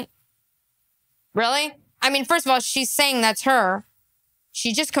 right? Really? I mean, first of all, she's saying that's her.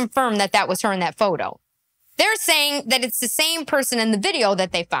 She just confirmed that that was her in that photo. They're saying that it's the same person in the video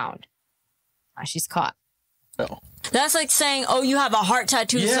that they found. She's caught. No. That's like saying, oh, you have a heart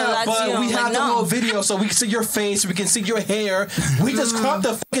tattoo, so that's you. Yeah, but we have the whole video, so we can see your face, we can see your hair. We just cropped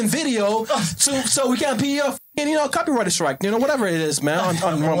the fucking video, so we can't be a copyright strike, whatever it is, man,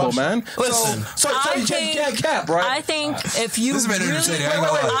 on Rumble, man. Listen, so you can't cap, right? I think if you this has been entertaining.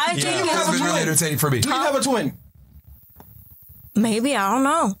 This has been really entertaining for me. Do you have a twin? Maybe, I don't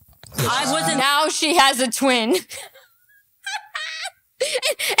know. I wasn't. Now she has a twin. And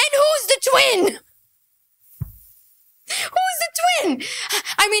who's the twin? Who's the twin?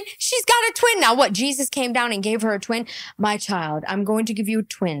 I mean, she's got a twin now. What? Jesus came down and gave her a twin? My child, I'm going to give you a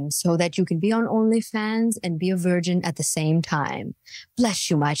twin so that you can be on OnlyFans and be a virgin at the same time. Bless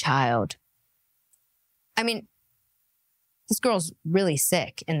you, my child. I mean, this girl's really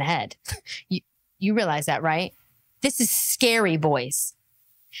sick in the head. You realize that, right? This is scary, boys.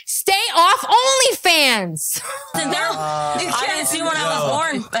 Stay off OnlyFans. I didn't see when I was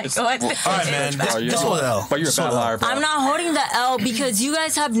born. All right, man. Just hold L. But you're a bad liar, bro. I'm not holding the L because you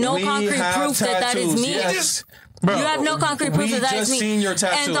guys have no concrete proof that is me. Yes. Bro, you have no concrete proof that is me. Seen your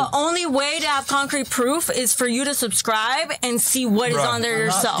tattoo. And the only way to have concrete proof is for you to subscribe and see what is on there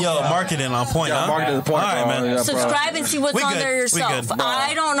yourself. Yo, marketing on point, huh? Marketing on point. All right, man. Yeah, subscribe and see what's on there yourself.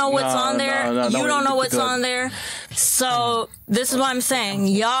 I don't know what's on there. You don't know what's on there. So this is what I'm saying.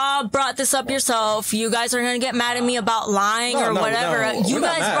 Y'all brought this up yourself. You guys are going to get mad at me about lying or whatever. You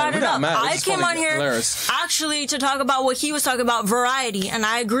guys brought it up. I came on here actually to talk about what he was talking about, variety. And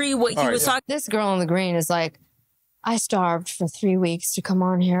I agree what he was talking. This girl in the green is like, I starved for 3 weeks to come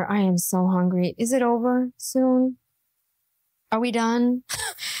on here. I am so hungry. Is it over soon? Are we done?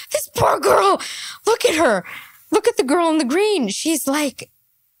 This poor girl. Look at her. Look at the girl in the green. She's like,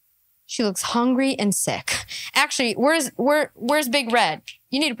 she looks hungry and sick. Actually, where's Big Red?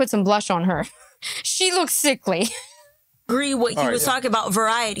 You need to put some blush on her. She looks sickly. Agree what he was talking about,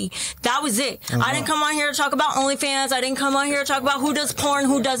 variety. That was it. I didn't come on here to talk about OnlyFans. I didn't come on here to talk about who does porn,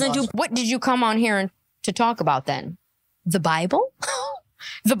 who doesn't do. What did you come on here to talk about then? The Bible?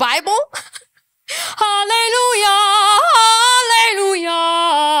 The Bible? Hallelujah!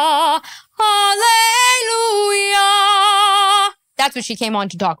 Hallelujah! Hallelujah! That's what she came on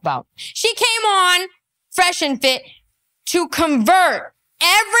to talk about. She came on, fresh and fit, to convert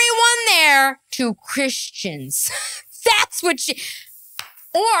everyone there to Christians. That's what she...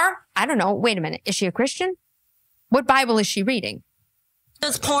 Or, I don't know, wait a minute. Is she a Christian? What Bible is she reading?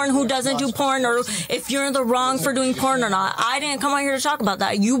 Does porn, who doesn't do porn, or if you're in the wrong for doing porn or not. I didn't come on here to talk about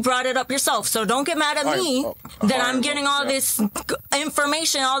that. You brought it up yourself. So don't get mad at me that I'm getting all this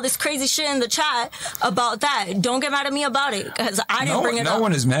information, all this crazy shit in the chat about that. Don't get mad at me about it because I didn't bring it up. No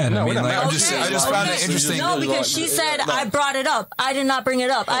one is mad. I mean, like, I just found it interesting. No, because she said I brought it up. I did not bring it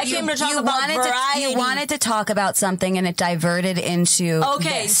up. I came to talk about variety. You wanted to talk about something and it diverted into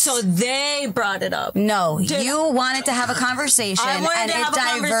Okay, this. so they brought it up. No, you wanted to have a conversation and it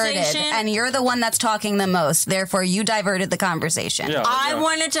have a conversation. And you're the one that's talking the most. Therefore, you diverted the conversation. Yeah, I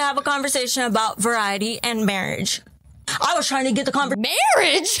wanted to have a conversation about variety and marriage. I was trying to get the conversation.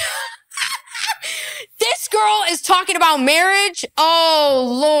 Marriage? This girl is talking about marriage? Oh,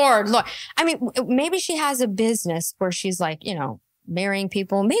 Lord. I mean, maybe she has a business where she's like, you know, marrying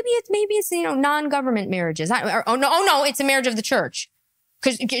people. Maybe it's you know, non-government marriages. No, it's a marriage of the church.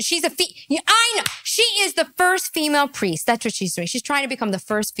 Because she's I know. She is the first female priest. That's what she's doing. She's trying to become the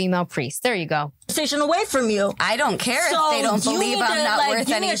first female priest. There you go. Conversation away from you. I don't care if they don't believe I'm not worth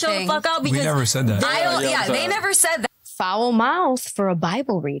anything. Shut the fuck out, because we never said that. They never said that. Foul mouth for a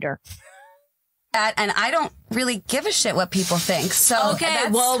Bible reader. And I don't really give a shit what people think. So okay,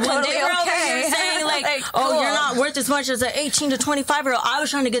 well, when they were over here saying like, "Oh, you're not worth as much as an 18 to 25-year-old," I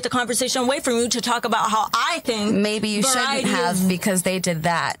was trying to get the conversation away from you to talk about how I think maybe you shouldn't have because they did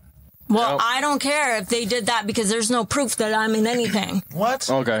that. Well, I don't care if they did that because there's no proof that I'm in anything. What?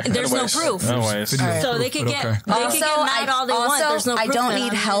 Okay. There's no proof. Anyways. So they could get mad all they want. There's no proof. I don't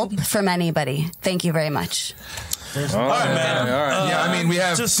need help from anybody. Thank you very much. All right, man. All right. Yeah, I mean, we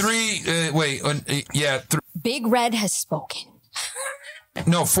have three. Big Red has spoken.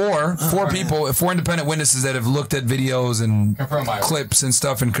 No, four people, four independent witnesses that have looked at videos and clips and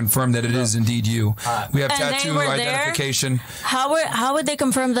stuff and confirmed that it is indeed you. We have tattoo identification. How would they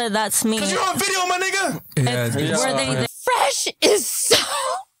confirm that that's me? Because you're on video, my nigga. Were they there? Fresh is so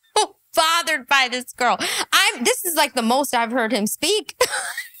bothered by this girl. This is like the most I've heard him speak.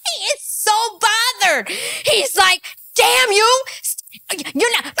 He is so bothered. He's like, damn you.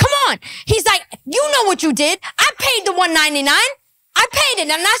 You're not, come on. He's like, you know what you did. I paid the $199. I paid it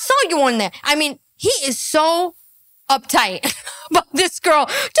and I saw you on there. I mean, he is so uptight about this girl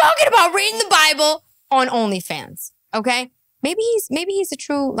talking about reading the Bible on OnlyFans. Okay? Maybe he's a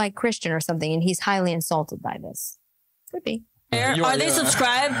true like Christian or something and he's highly insulted by this. Could be. Are they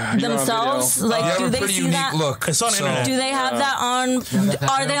subscribed themselves? Like, do they see that? Look. It's on the internet. Do they have that on?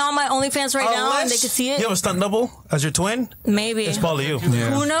 Are they on my OnlyFans right now and they can see it? You have a stunt double as your twin? Maybe. It's probably you.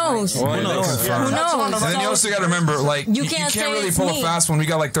 Yeah. Who knows? Who knows? Who knows? And then you also got to remember, like, you can't really pull a fast one. We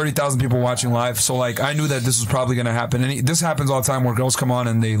got like 30,000 people watching live. So, like, I knew that this was probably going to happen. And this happens all the time where girls come on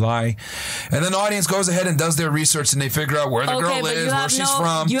and they lie. And then the audience goes ahead and does their research and they figure out where the girl is, where she's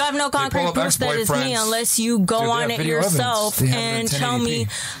from. You have no concrete proof that it's me unless you go on it yourself and tell me,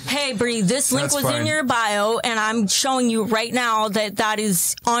 hey, Bri, this link was in your bio, and I'm showing you right now that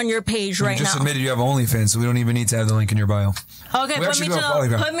is on your page right now. You just admitted you have OnlyFans, so we don't even need to have the link in your bio. Okay, put me to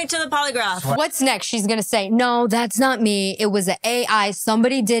the polygraph. What's next? She's going to say, no, that's not me. It was an AI.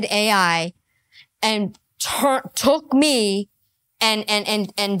 Somebody did AI and took me, and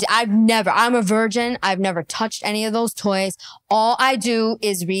I'm a virgin. I've never touched any of those toys. All I do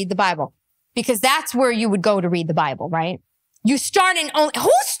is read the Bible. Because that's where you would go to read the Bible, right? You start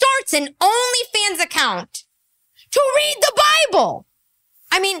who starts an OnlyFans account to read the Bible?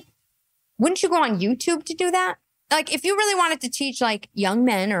 I mean, wouldn't you go on YouTube to do that? Like, if you really wanted to teach like young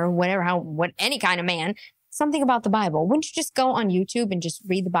men or whatever, any kind of man, something about the Bible, wouldn't you just go on YouTube and just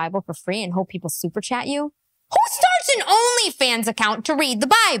read the Bible for free and hope people super chat you? Who starts an OnlyFans account to read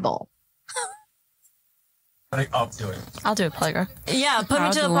the Bible? I'll do it. I'll do a polygraph. Yeah, put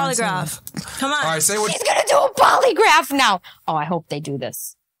me to the polygraph. Come on. All right, say what. She's gonna do a polygraph now. Oh, I hope they do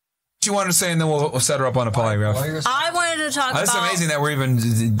this. What you wanted to say, and then we'll set her up on a polygraph. I wanted to talk about. That's amazing that we're even.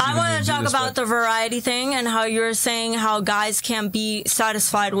 I wanted to talk about the variety thing and how you're saying how guys can't be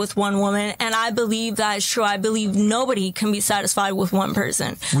satisfied with one woman, and I believe that is true. I believe nobody can be satisfied with one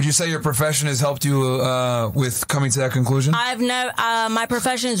person. Would you say your profession has helped you with coming to that conclusion? I've never. My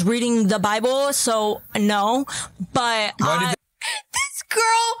profession is reading the Bible, so no. But this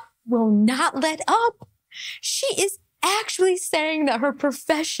girl will not let up. She is actually saying that her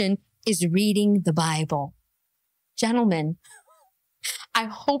profession is reading the Bible. Gentlemen, I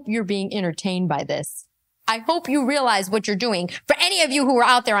hope you're being entertained by this. I hope you realize what you're doing. For any of you who are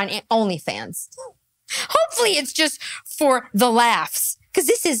out there on OnlyFans, hopefully it's just for the laughs, because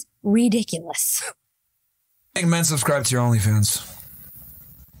this is ridiculous. I think men subscribe to your OnlyFans.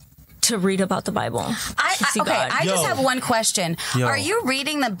 To read about the Bible. I just have one question. Are you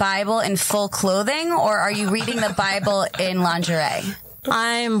reading the Bible in full clothing or are you reading the Bible in lingerie?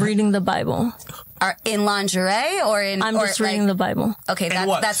 I'm reading the Bible. In lingerie or in... I'm just reading the Bible. Okay,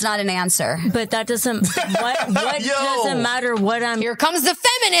 that's not an answer. But that doesn't... What doesn't matter what I'm... Here comes the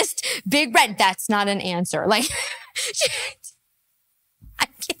feminist, Big Red. That's not an answer. Like... I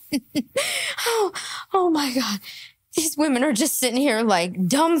can't... Oh my God. These women are just sitting here like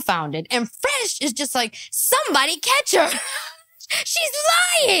dumbfounded. And Fresh is just like, somebody catch her. She's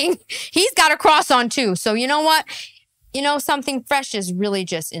lying. He's got a cross on too. So you know what? you know, something fresh is really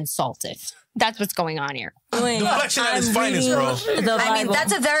just insulted. That's what's going on here. Deflection at its finest, bro. I mean,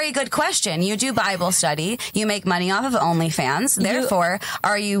 that's a very good question. You do Bible study. You make money off of OnlyFans. Therefore,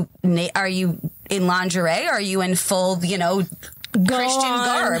 are you in lingerie? Are you in full, you know, Christian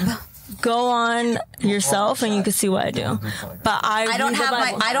garb? Go on yourself and you can see what I do. But I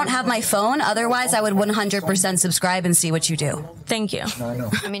don't have my phone. Otherwise, I would 100% subscribe and see what you do. Thank you.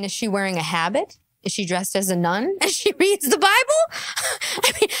 I mean, is she wearing a habit? Is she dressed as a nun and she reads the Bible?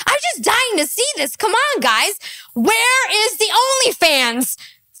 I mean, I'm just dying to see this. Come on, guys. Where is the OnlyFans?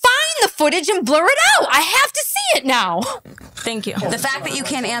 Find the footage and blur it out. I have to see it now. Thank you. The fact that you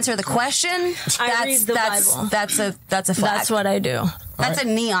can't answer the question, that's a flag. That's what I do. That's a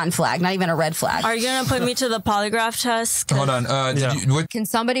neon flag, not even a red flag. Are you going to put me to the polygraph test? Hold on. Can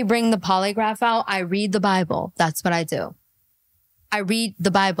somebody bring the polygraph out? I read the Bible. That's what I do. I read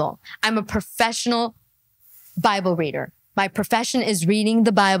the Bible. I'm a professional Bible reader. My profession is reading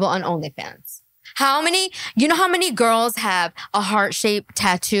the Bible on OnlyFans. You know how many girls have a heart-shaped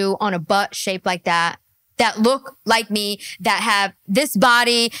tattoo on a butt shaped like that look like me, that have this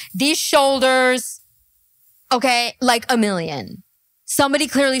body, these shoulders, okay, like a million. Somebody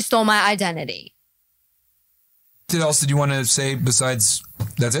clearly stole my identity. What else did you want to say besides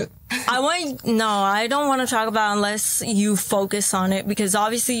that's it? I don't want to talk about unless you focus on it, because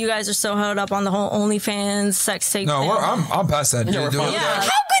obviously you guys are so held up on the whole OnlyFans sex tape. No, I'm past that. Yeah, how could they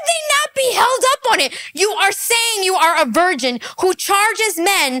not be held up on it? You are saying you are a virgin who charges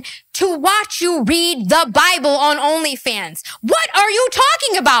men to watch you read the Bible on OnlyFans. What are you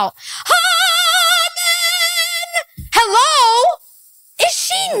talking about? Amen. Hello? Is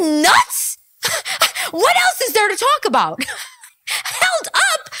she nuts? What else is there to talk about? Held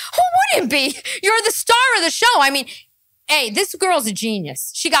up? Who wouldn't be? You're the star of the show. I mean, hey, this girl's a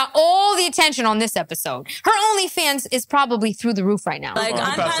genius. She got all the attention on this episode. Her OnlyFans is probably through the roof right now. Like,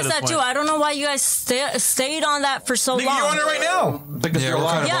 I'm past that too. I don't know why you guys stayed on that for so long. You're on it right now.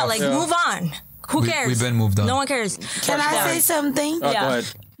 Move on. Who cares? We've been moved on. No one cares. Can I say something? Yeah. Go ahead.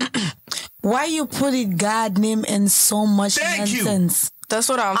 Why you putting God name in so much nonsense? That's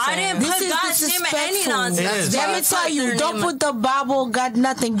what I'm saying. I didn't put God's name in any nonsense. Let me tell you, don't put the Bible, God,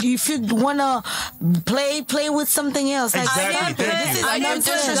 nothing. If you wanna play with something else. Exactly. I didn't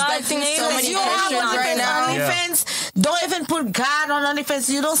put disrespecting so many Christians right now. OnlyFans, don't even put God on OnlyFans.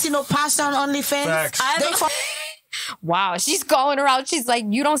 You don't see no pastor on OnlyFans. Wow, she's calling her out. She's like,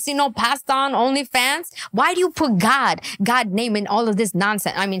 you don't see no pastor on OnlyFans? Why do you put God name in all of this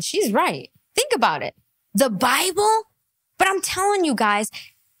nonsense? I mean, she's right. Think about it. The Bible? But I'm telling you guys,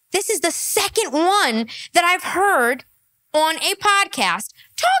 this is the second one that I've heard on a podcast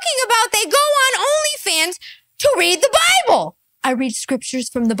talking about they go on OnlyFans to read the Bible. I read scriptures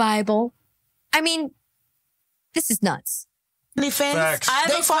from the Bible. I mean, this is nuts. OnlyFans,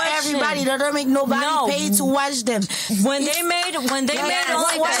 they for everybody. They don't make nobody pay to watch them. When they made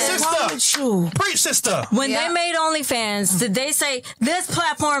OnlyFans, Preach, sister. When they made OnlyFans, did they say this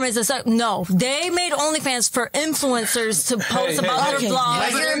platform is a no? They made OnlyFans for influencers to post about their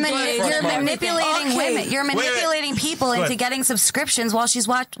blogs. You're manipulating women. You're manipulating people into getting subscriptions while she's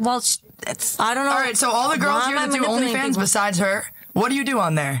I don't know. All right, so all the girls here that do OnlyFans besides her, what do you do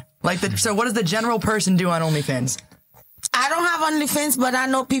on there? So what does the general person do on OnlyFans? I don't have OnlyFans, but I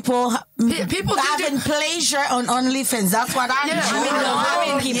know people having pleasure on OnlyFans. That's what I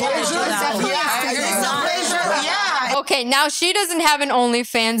know. Okay, now she doesn't have an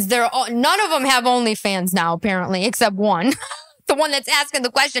OnlyFans. None of them have OnlyFans now, apparently, except one. The one that's asking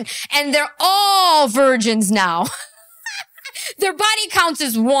the question. And they're all virgins now. Their body counts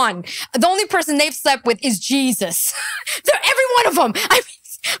as one. The only person they've slept with is Jesus. Every one of them. I mean,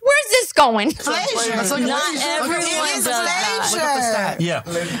 where's this going? Not everyone does that. Yeah.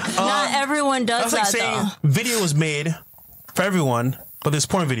 Not everyone does that, though. Video was made for everyone, but there's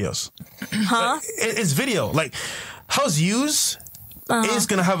porn videos. Huh? It's video. Like, house use is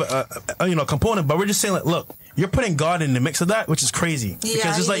going to have a component, but we're just saying, like, look, you're putting God in the mix of that, which is crazy.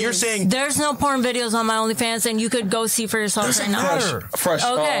 Because it's like you're saying there's no porn videos on my OnlyFans, and you could go see for yourself right now.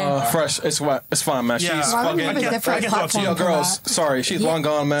 Fresh. It's fine, man. Yeah. She's fucking. I can talk to you, girls. Sorry, she's long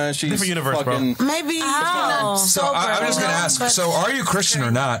gone, man. She's different universe, fucking, bro. Maybe. So I'm just gonna ask. So are you Christian or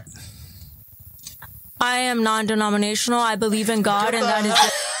not? I am non-denominational. I believe in God, and that is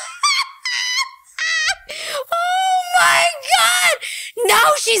it. Oh my God!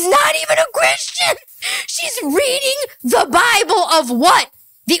 Now she's not even a Christian. She's reading the Bible of what?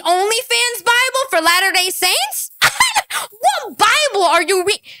 The OnlyFans Bible for Latter-day Saints? What Bible are you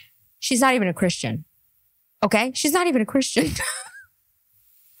reading? She's not even a Christian. Okay? She's not even a Christian.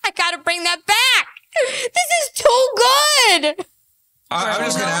 I gotta bring that back. This is too good. I'm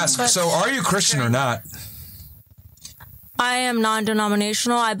just gonna ask. So, are you Christian or not? I am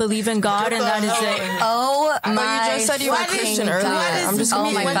non-denominational. I believe in God, and that is it. Oh my! You just said you were Christian earlier. I'm just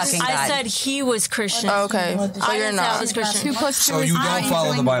oh my fucking God! I said he was Christian. Oh, okay, so you're not. I was Christian. So you don't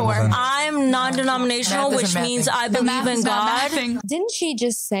follow the Bible then? I'm non-denominational, which means I believe in God. Didn't she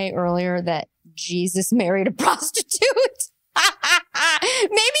just say earlier that Jesus married a prostitute?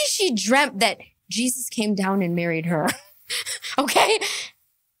 Maybe she dreamt that Jesus came down and married her. Okay?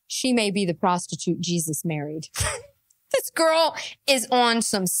 She may be the prostitute Jesus married. This girl is on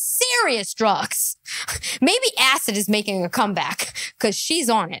some serious drugs. Maybe acid is making a comeback because she's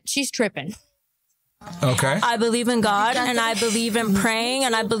on it. She's tripping. Okay. I believe in God, and I believe in praying,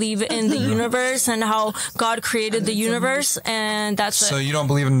 and I believe in the universe and how God created the universe, and that's So it. you don't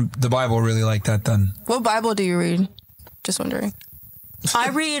believe in the Bible really like that then? What Bible do you read? Just wondering. I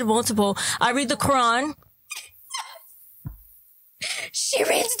read multiple. I read the Quran. She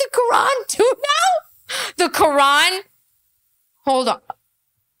reads the Quran too now? The Quran? Hold on.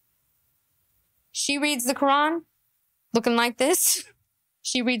 She reads the Quran? Looking like this?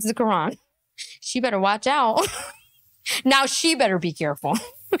 She reads the Quran. She better watch out. Now she better be careful.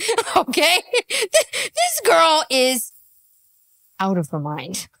 Okay? This girl is out of her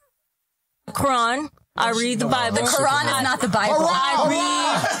mind. Quran. I read the Bible. The Quran is not the Bible.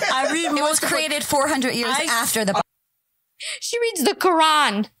 I read. It was created 400 years after the Bible. She reads the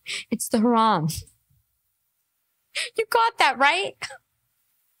Quran. It's the Quran. You got that right?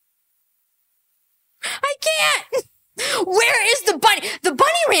 I can't. Where is the bunny? The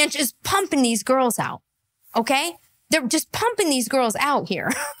bunny ranch is pumping these girls out. Okay? They're just pumping these girls out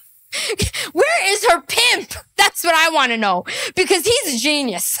here. Where is her pimp? That's what I want to know. Because he's a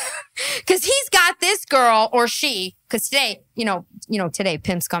genius. Because he's got this girl or she. Because today, you know, today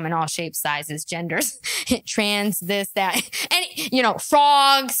pimps come in all shapes, sizes, genders, trans, this, that, and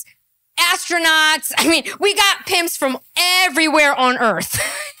frogs, astronauts. I mean, we got pimps from everywhere on Earth.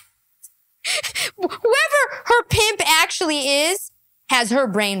 Whoever her pimp actually is has her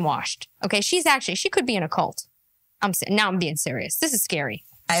brainwashed. Okay, she could be in a cult. Now I'm being serious. This is scary.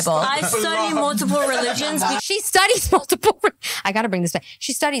 I study multiple religions. She studies multiple. I got to bring this back.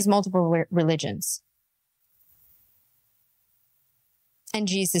 She studies multiple religions. And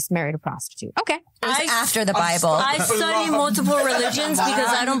Jesus married a prostitute. Okay. It was after the Bible. I study multiple religions because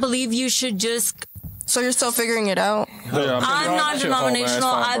I don't believe you should just. So you're still figuring it out? I'm non-denominational.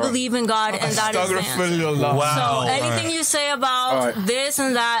 I believe in God, and that is it. Wow. So anything you say about this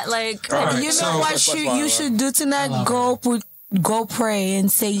and that, like, you know what you should do tonight? Go pray and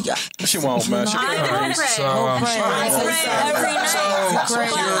say. She won't, man. She I pray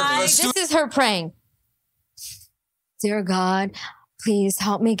every night. This is her praying. Dear God, please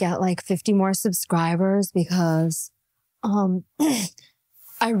help me get like 50 more subscribers because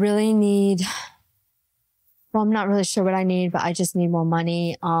I really need. Well, I'm not really sure what I need, but I just need more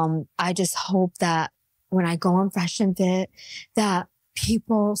money. I just hope that when I go on Fresh and Fit, that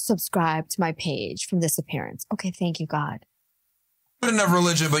people subscribe to my page from this appearance. Okay, thank you, God. Good enough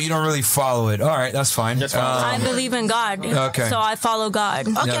religion, but you don't really follow it. All right, that's fine. I believe in God. Okay. So I follow God.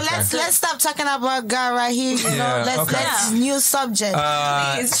 Okay, let's stop talking about God right here. Let's new subject.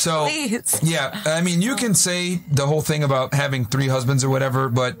 Please. Yeah, I mean, you can say the whole thing about having 3 husbands or whatever,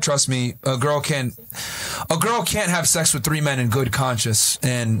 but trust me, a girl can't have sex with 3 men in good conscience,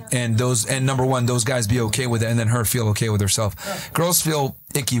 and number one, those guys be okay with it, and then her feel okay with herself. Girls feel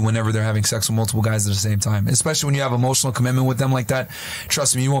icky whenever they're having sex with multiple guys at the same time, especially when you have emotional commitment with them like that.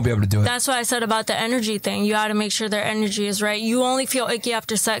 Trust me, you won't be able to do it. That's why I said about the energy thing. You got to make sure their energy is right. You only feel icky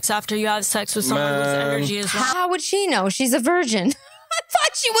after sex after you have sex with someone whose energy is wrong. How would she know? She's a virgin. I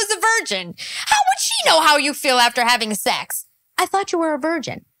thought she was a virgin. How would she know how you feel after having sex? I thought you were a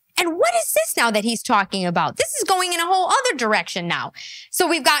virgin. And what is this now that he's talking about? This is going in a whole other direction now. So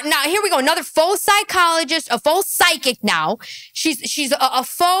we've got, now here we go, another faux psychologist, a faux psychic now. She's a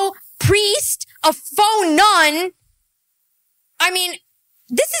faux priest, a faux nun. I mean,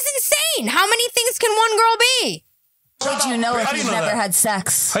 this is insane. How many things can one girl be? How would you know if you've never had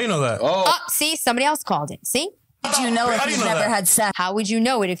sex? How you know that? See, somebody else called it. See? How would you know if you've never had sex? How would you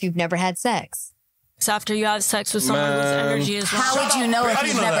know it if you've never had sex? After you have sex with someone whose energy is wrong. How would you know if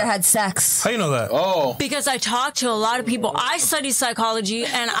you've never had sex? How you know that? Because I talk to a lot of people. I study psychology,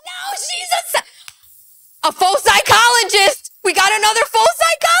 and she's a faux psychologist. We got another faux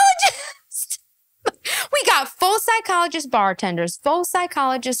psychologist. We got faux psychologist bartenders, faux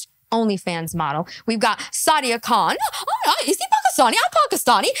psychologist OnlyFans model. We've got Sadia Khan. Oh, is he Pakistani? I'm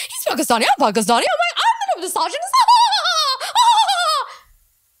Pakistani. He's Pakistani. I'm Pakistani. I'm a misogynist.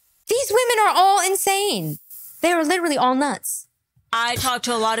 These women women are all insane. They are literally all nuts. I talk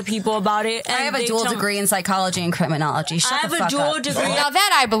to a lot of people about it. And I have a dual degree in psychology and criminology. Shut I have the a fuck dual up. degree. Now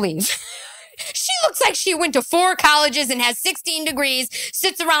that I believe. She looks like she went to 4 colleges and has 16 degrees,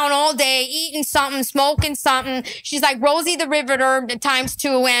 sits around all day, eating something, smoking something. She's like Rosie the Riveter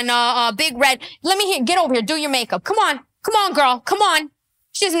 ×2 and Big Red. Let me hear, get over here, do your makeup. Come on, girl, come on.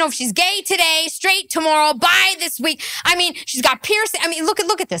 She doesn't know if she's gay today, straight tomorrow, bi this week. I mean, she's got piercing. I mean, look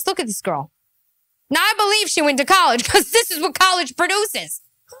at this. Look at this girl. Now I believe she went to college because this is what college produces.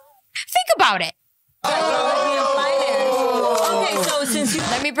 Think about it. Okay, so since you...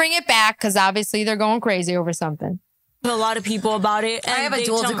 Let me bring it back because obviously they're going crazy over something. A lot of people about it. I have a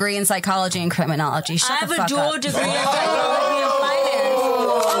dual degree in psychology and criminology. Shut the fuck up. I have a dual degree in psychology and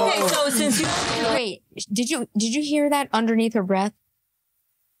finance. Okay, so since you... Wait, did you hear that underneath her breath?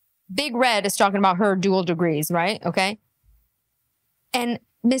 Big Red is talking about her dual degrees, right? Okay. And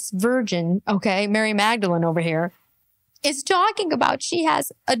Miss Virgin, okay, Mary Magdalene over here, is talking about she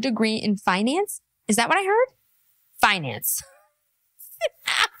has a degree in finance. Is that what I heard? Finance.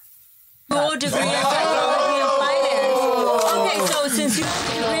 Dual degree in psychology and finance. Okay, so since you have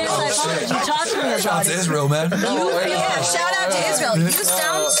a degree in psychology, talk to me about it. Shout out to Israel, man. Shout out to Israel. You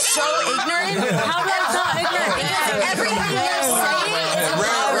sound so ignorant. How do I sound ignorant? Because everything you're saying is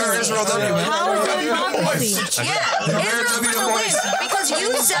Where Israel W, man? How is it hypocrisy? Yeah, Israel's gonna win because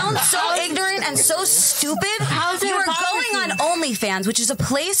you sound so ignorant and so stupid. How's it You are hypocrisy? going on OnlyFans, which is a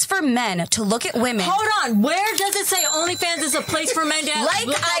place for men to look at women. Hold on, where does it say OnlyFans is a place for men to Like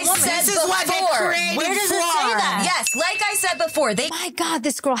look I at women? said This is what they before. created Where does it for. say that? Yes, like I said before, they My God,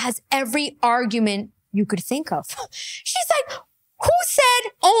 this girl has every argument you could think of. She's like, who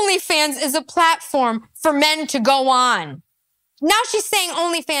said OnlyFans is a platform for men to go on? Now she's saying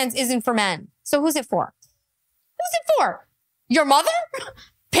OnlyFans isn't for men. So who's it for? Who's it for? Your mother?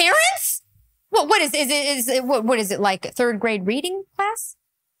 Parents? What is it like 3rd grade reading class?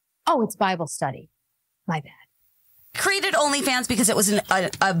 Oh, it's Bible study. My bad. created OnlyFans because it was a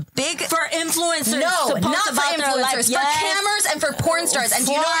big for influencers. No, to post not for about their life. influencers, Yes. for cammers and for porn stars. And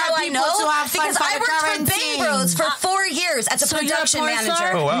do you know how I know? Because I worked for Bang Bros for 4 years as a So you're a production porn manager.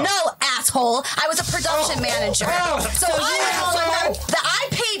 star? Oh, wow. No, asshole. I was a production manager. So I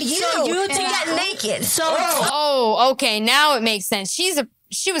paid you to get naked. Oh, okay. Now it makes sense. She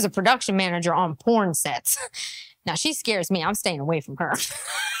was a production manager on porn sets. Now she scares me. I'm staying away from her.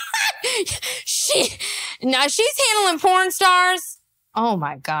 She's handling porn stars. Oh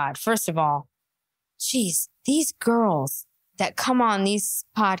my God. First of all, geez, these girls that come on these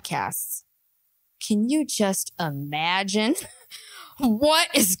podcasts, can you just imagine what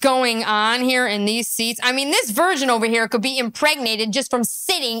is going on here in these seats? I mean, this virgin over here could be impregnated just from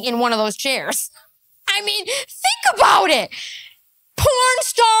sitting in one of those chairs. I mean, think about it. Porn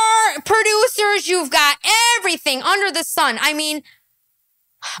star producers, you've got everything under the sun. I mean,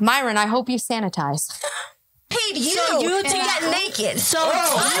 Myron, I hope you sanitize. Paid you to get naked. So I'm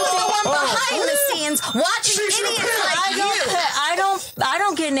the one behind the scenes watching idiots like you. I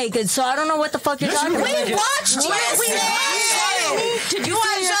don't get naked, so I don't know what the fuck you're talking about. We watched you. Did you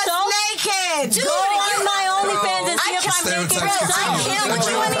are see yourself? just naked. Dude, go on my OnlyFans and see if I'm naked. I can't look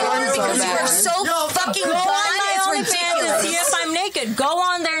you anymore because you are so fucking Go on my It's OnlyFans and ridiculous. see if I'm naked. Go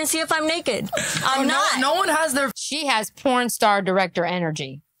on there and see if I'm naked. I'm not. No one has their... She has porn star director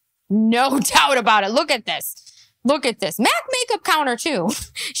energy. No doubt about it. Look at this. Look at this. Mac makeup counter too.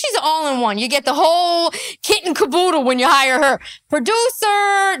 She's all in one. You get the whole kit and caboodle when you hire her.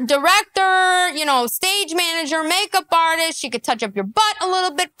 Producer, director, stage manager, makeup artist. She could touch up your butt a little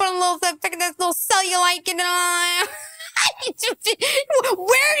bit, put a little cellulite in it.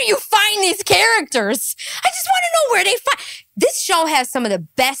 Where do you find these characters? I just want to know where they find. This show has some of the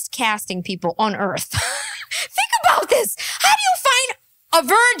best casting people on earth. Think about this. How do you find a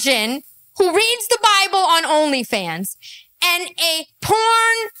virgin who reads the Bible on OnlyFans and a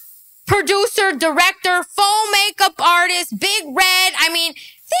porn producer, director, faux makeup artist, Big Red? I mean,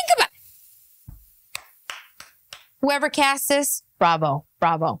 think about whoever cast this. Bravo.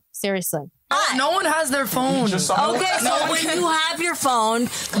 Seriously. No one has their phone. Okay, so when you have your phone,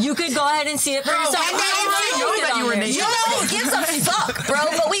 you could go ahead and see it for yourself. Nobody gives a fuck, bro,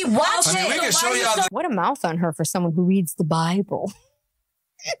 but we watch it. We can show you how What a mouth on her for someone who reads the Bible.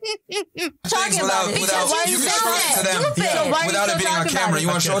 things without you can show it to them without it being on camera. You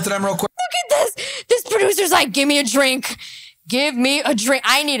want to show it to them real quick? Look at this. This producer's like, give me a drink. Give me a drink.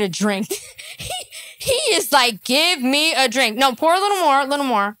 I need a drink. He is like, give me a drink. No, pour a little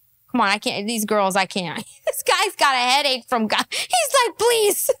more. Come on, I can't. These girls, I can't. This guy's got a headache from God. He's like,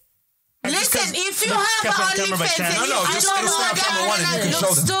 please. Listen, if you have an OnlyFans, you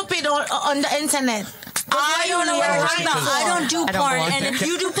look stupid on the internet. I don't know what you're talking about. I don't do porn. And if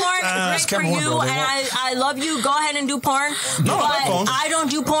you do porn, great for you. And I love you. Go ahead and do porn. No, but I don't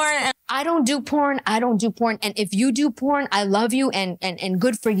do porn. I don't do porn. I don't do porn. And if you do porn, I love you and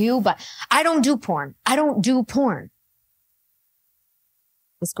good for you. But I don't do porn. I don't do porn.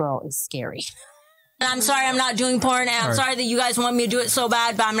 This girl is scary. And I'm sorry I'm not doing porn. And I'm sorry that you guys want me to do it so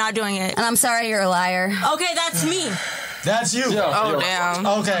bad, but I'm not doing it. And I'm sorry you're a liar. Okay, that's me. That's you. Damn.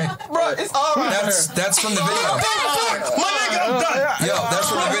 Okay. Bro, it's all right. That's from the video. My nigga, I'm done. Yo, that's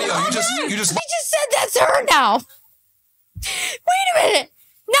from the video. You just She just said that's her now. Wait a minute.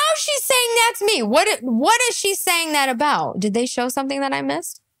 Now she's saying that's me. What is she saying that about? Did they show something that I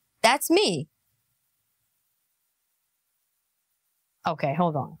missed? That's me. Okay,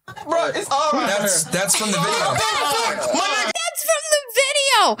 hold on. Bro, it's all right. That's from the video. That's from the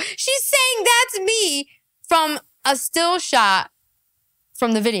video. She's saying that's me from a still shot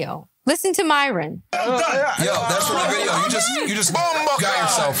from the video. Listen to Myron. Yo, that's from the video. You just got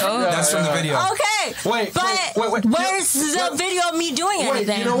yourself. That's from the video. Okay. Wait. Where's the video of me doing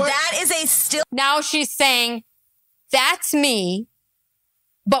anything? You know what? That is a still. Now she's saying that's me,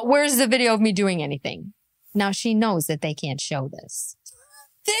 but where's the video of me doing anything? Now she knows that they can't show this.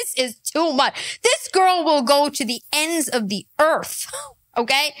 This is too much. This girl will go to the ends of the earth,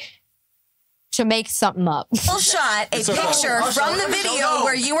 okay, to make something up. Shot a picture from the video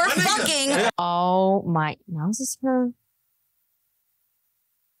where you were fucking. Oh my! Now is this her?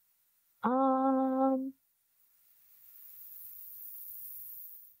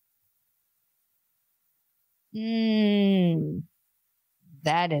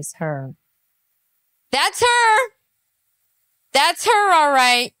 That is her. That's her. That's her, all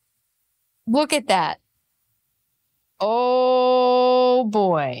right. Look at that. Oh,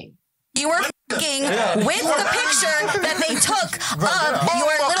 boy. You were fucking with the picture that they took of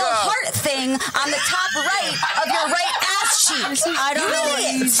your little heart thing on the top right of your right ass cheek.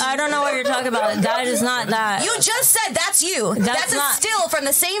 I don't know what you're talking about. That is not that. You just said that's you. That's a still from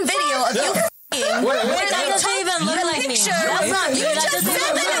the same video of you fucking. That doesn't even look like me. That's not me. You just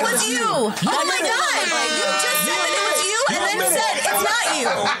said that it was you. Oh my God. You just said that it was you and then said it's not you.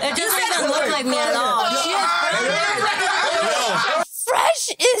 It doesn't even look like me at all.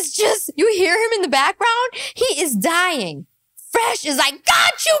 Fresh is just, you hear him in the background? He is dying. Fresh is like,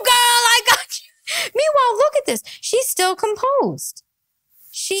 got you, girl, I got you. Meanwhile, look at this. She's still composed.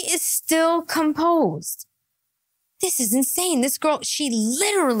 She is still composed. This is insane. This girl, she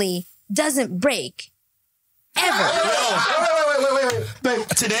literally doesn't break. Ever. Wait.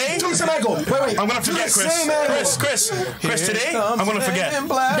 Today? Wait. I'm gonna forget, Chris, today? I'm gonna forget.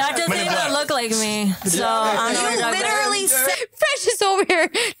 That doesn't even look like me. So I'm You literally said. Fresh is over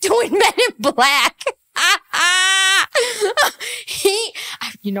here doing Men in Black.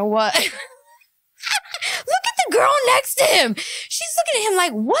 You know what? Look at the girl next to him. She's looking at him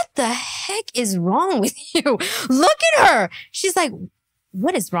like, what the heck is wrong with you? Look at her. She's like,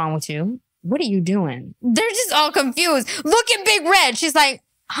 what is wrong with you? What are you doing? They're just all confused. Look at Big Red. She's like,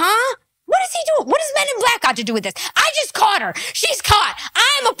 huh? What is he doing? What does Men in Black got to do with this? I just caught her. She's caught.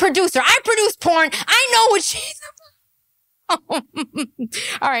 I'm a producer. I produce porn. I know what she's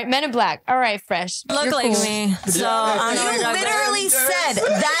All right, Men in Black. All right, Fresh. Look like me. So you literally said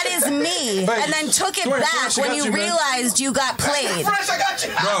that is me, and then took it back when you realized you got played.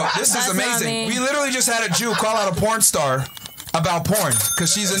 Bro, this is amazing. We literally just had a Jew call out a porn star about porn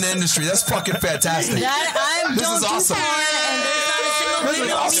because she's in the industry. That's fucking fantastic. This is awesome. There's not a single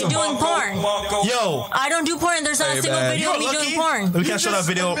video of me doing porn. Yo, I don't do porn. There's not a single video of me doing porn. We can't show that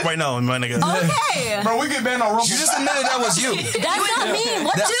video right now, my nigga. Okay. Bro, we get banned on Rumble. You just admitted that was you. That's not me.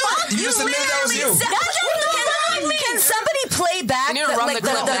 What the fuck? You just admitted that was you. Can somebody play back the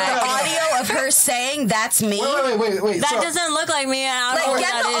audio of her saying that's me? Wait. That doesn't look like me. I don't know what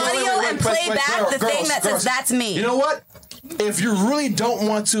Get that the is. audio and play back the thing that says that's me. You know what? If you really don't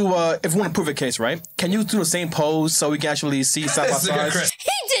want to, if you want to prove a case, right? Can you do the same pose so we can actually see side by side?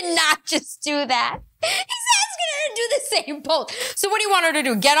 He did not just do that. He's asking her to do the same pose. So what do you want her to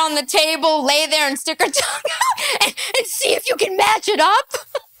do? Get on the table, lay there and stick her tongue out and see if you can match it up?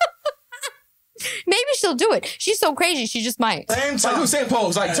 Maybe she'll do it. She's so crazy, she just might. Same time. Like, do same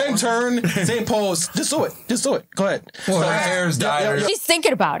pose. Like, same turn, same pose. Just do it. Go ahead. Well, her hair's dyed. She's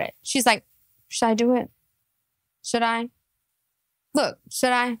thinking about it. She's like, should I do it? Should I? Look,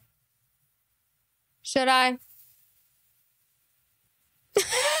 should I? This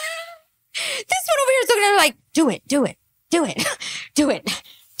one over here is looking at her like, do it.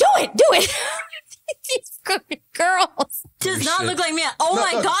 He's Girls. Does not look like me. Oh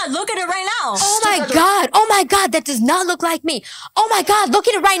my God, look at it right now. Oh my God, that does not look like me. Oh my God, look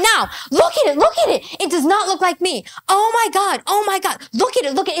at it right now. Look at it. It does not look like me. Oh my God, look at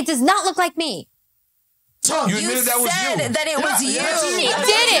it. It does not look like me. You admitted that was you. That it was you. She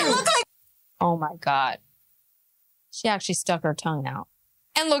did it. Oh my God. She actually stuck her tongue out.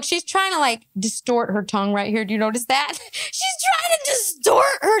 And look, she's trying to like distort her tongue right here. Do you notice that? She's trying to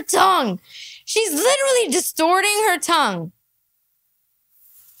distort her tongue. She's literally distorting her tongue.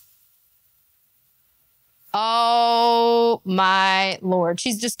 Oh my Lord.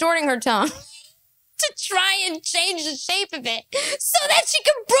 She's distorting her tongue to try and change the shape of it so that she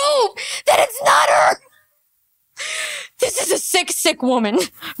can prove that it's not her. This is a sick woman.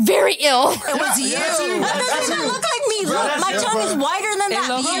 Very ill. It was you. That doesn't look like me. Look, my tongue is whiter than that.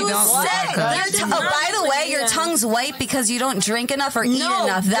 You said. By the way, your tongue's white because you don't drink enough or eat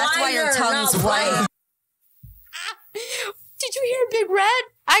enough. That's why your tongue's white. Did you hear Big Red?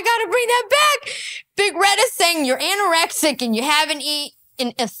 I gotta bring that back. Big Red is saying you're anorexic and you haven't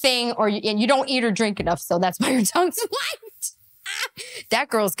eaten a thing and you don't eat or drink enough, so that's why your tongue's white. That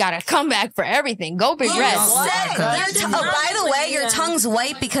girl's got a comeback for everything. Go Big Red. By the way, your tongue's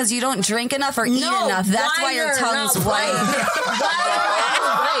white because you don't drink enough or eat enough. That's why your tongue's white. Look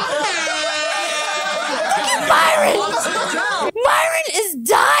at Myron. Myron is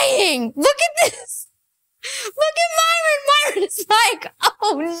dying. Look at this. Look at Myron. Myron is like,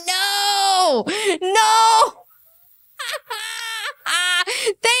 oh no.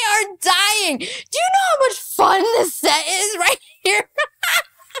 They are dying. Do you know how much fun this set is right here?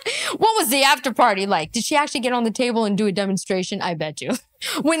 What was the after party like? Did she actually get on the table and do a demonstration? I bet you.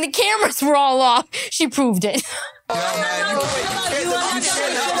 When the cameras were all off, she proved it. I'm not talking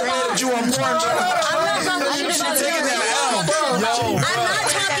shit about you. I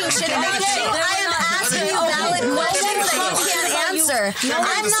am asking you valid questions that you can't answer.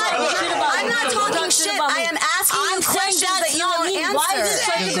 I'm not talking shit. I am asking you questions that you won't answer. Why is it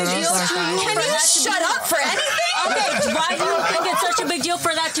such a big deal for you? Can you shut up for anything? Okay, why do you think it's such a big deal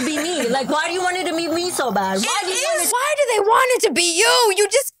for that to be me? Like, why do you want it to be me so bad? Why do they want it to be you? You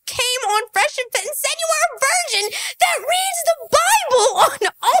just came on Fresh and Fit and said you were a virgin that reads the Bible on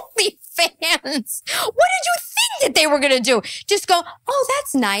OnlyFans. What did you think that they were gonna do? Just go, oh,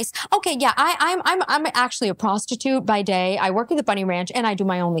 that's nice. Okay, yeah, I'm actually a prostitute by day. I work at the Bunny Ranch and I do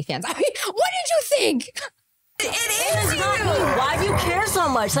my OnlyFans. I mean, what did you think? It is you. Why do you care so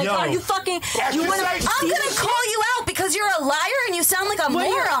much? Like, are you fucking? I'm gonna call you out because you're a liar and you sound like a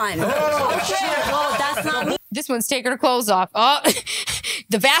moron. Oh shit! Well, that's not me. This one's taking her clothes off. Oh,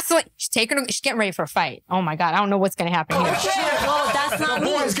 the Vaseline. She's getting ready for a fight. Oh my God, I don't know what's gonna happen here. Oh shit! Well, that's not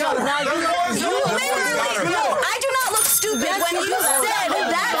me. Now I do not look stupid when you said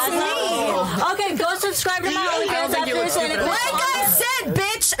that's me. Okay, go subscribe to my OnlyFans after this. Like I said,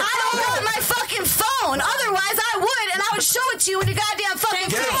 bitch, I don't have my fucking phone. Otherwise, I would, and I would show it to you in your goddamn fucking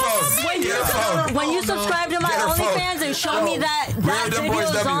face. When you subscribe to my OnlyFans and show me that video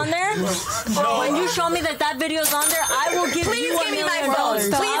is on there, when you show me that video is on there, I will give you $1 million.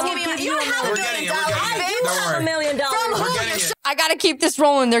 Please give me my phone. You don't have $1 million. I do have $1 million. From who? I gotta keep this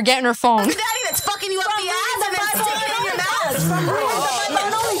rolling. They're getting her phone. Daddy that's fucking you up the ass and then sticking it in your mouth. From who?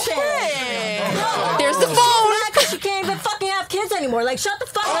 There's the phone. She can't even fucking have kids anymore. Like, shut the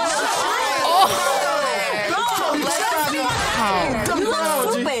fuck up. You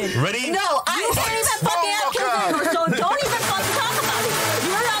look stupid. Ready? No, I can't even fucking have kids anymore. So don't even fucking talk about it.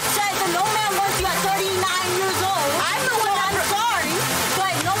 You're upset that no man wants you at 39 years old. I'm the one. I'm sorry,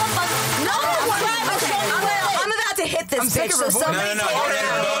 but no one fucking. No one. I'm about to hit this bitch. So somebody.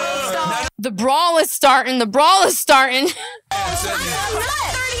 The brawl is starting. The brawl is starting. I'm not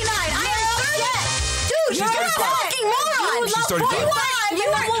 39. I am 30. Dude, you're a fucking moron. She's 35. You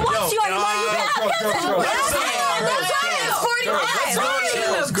know what wants you anymore? You can't have kids anymore.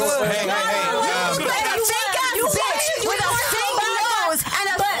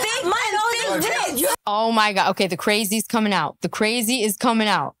 Oh my God. Okay, the crazy's coming out. The crazy is coming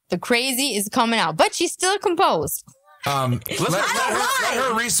out. The crazy is coming out. But she's still composed. Let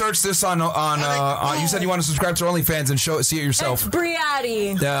her research this on you said you want to subscribe to OnlyFans and see it yourself. It's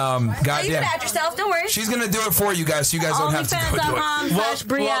Briati. You can add yourself, don't worry. She's gonna do it for you guys, so you guys don't have to do it.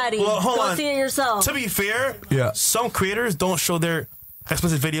 OnlyFans.com/Briati. Well, hold Go on. see it yourself. To be fair, yeah, some creators don't show their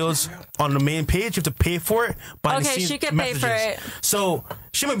explicit videos on the main page. You have to pay for it. Okay, she can pay for it. So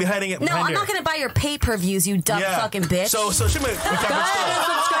she might be hiding it. No, I'm not gonna buy your pay-per-views, you dumb fucking bitch. So she might.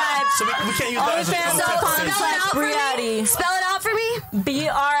 Subscribe. So we can't use that as a Briati. Spell it out for me.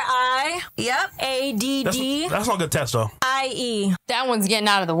 BRI. Yep. ADD. That's not a good test though. IE. That one's getting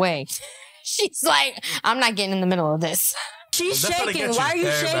out of the way. She's like, I'm not getting in the middle of this. She's shaking. Why are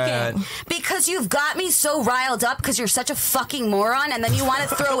you shaking? Because you've got me so riled up because you're such a fucking moron, and then you want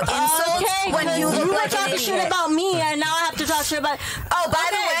to throw insults when you look like talking shit about me, and now I have to talk shit about. Oh, by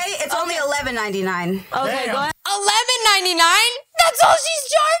the way, it's only $11.99. Okay, go ahead. $11.99? That's all she's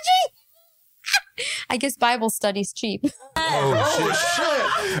charging? I guess Bible study's cheap. Oh,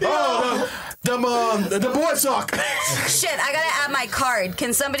 shit. Oh, the board talk. Shit, I gotta add my card.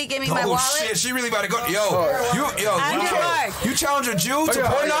 Can somebody give me my wallet? Oh, shit, she really about to go. You challenge a Jew to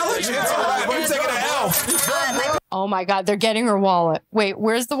porn knowledge? It's all right. We're taking an L. Oh my God, they're getting her wallet. Wait,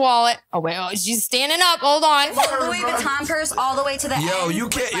 where's the wallet? Oh, wait, she's standing up. Hold on. Louis Vuitton purse all the way to the end. Yo, you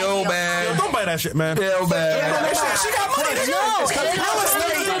can't. Yo, man. Yo, don't buy that shit, man. Yo, man. She got money.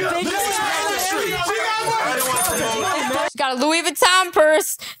 She got a Louis Vuitton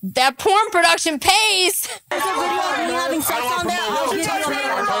purse. That porn production pays. There's a video of me having sex on there.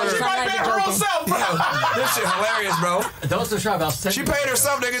 This shit hilarious, bro. Don't subscribe. She paid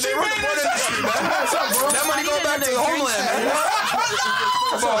herself, nigga. They run the porn industry, man. That money going back to the homeland, man.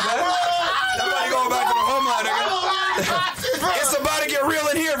 Come on, man. That money going back to the homeland, nigga. It's about to get real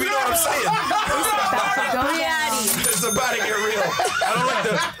in here, if you know what I'm saying. It's about to get real. I don't like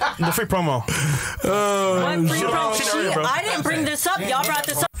the free promo. What free promo? I didn't bring this up. Y'all brought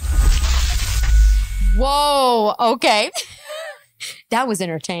this up. Whoa, okay. That was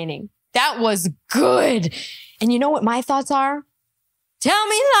entertaining. That was good. And you know what my thoughts are? Tell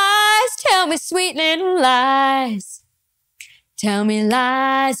me lies, tell me sweet little lies. Tell me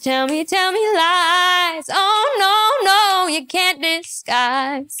lies, tell me lies. Oh, no, you can't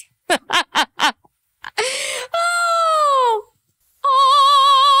disguise. Oh,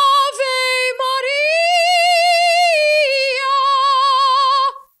 Ave Maria.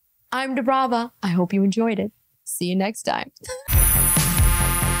 I'm Debrava. I hope you enjoyed it. See you next time.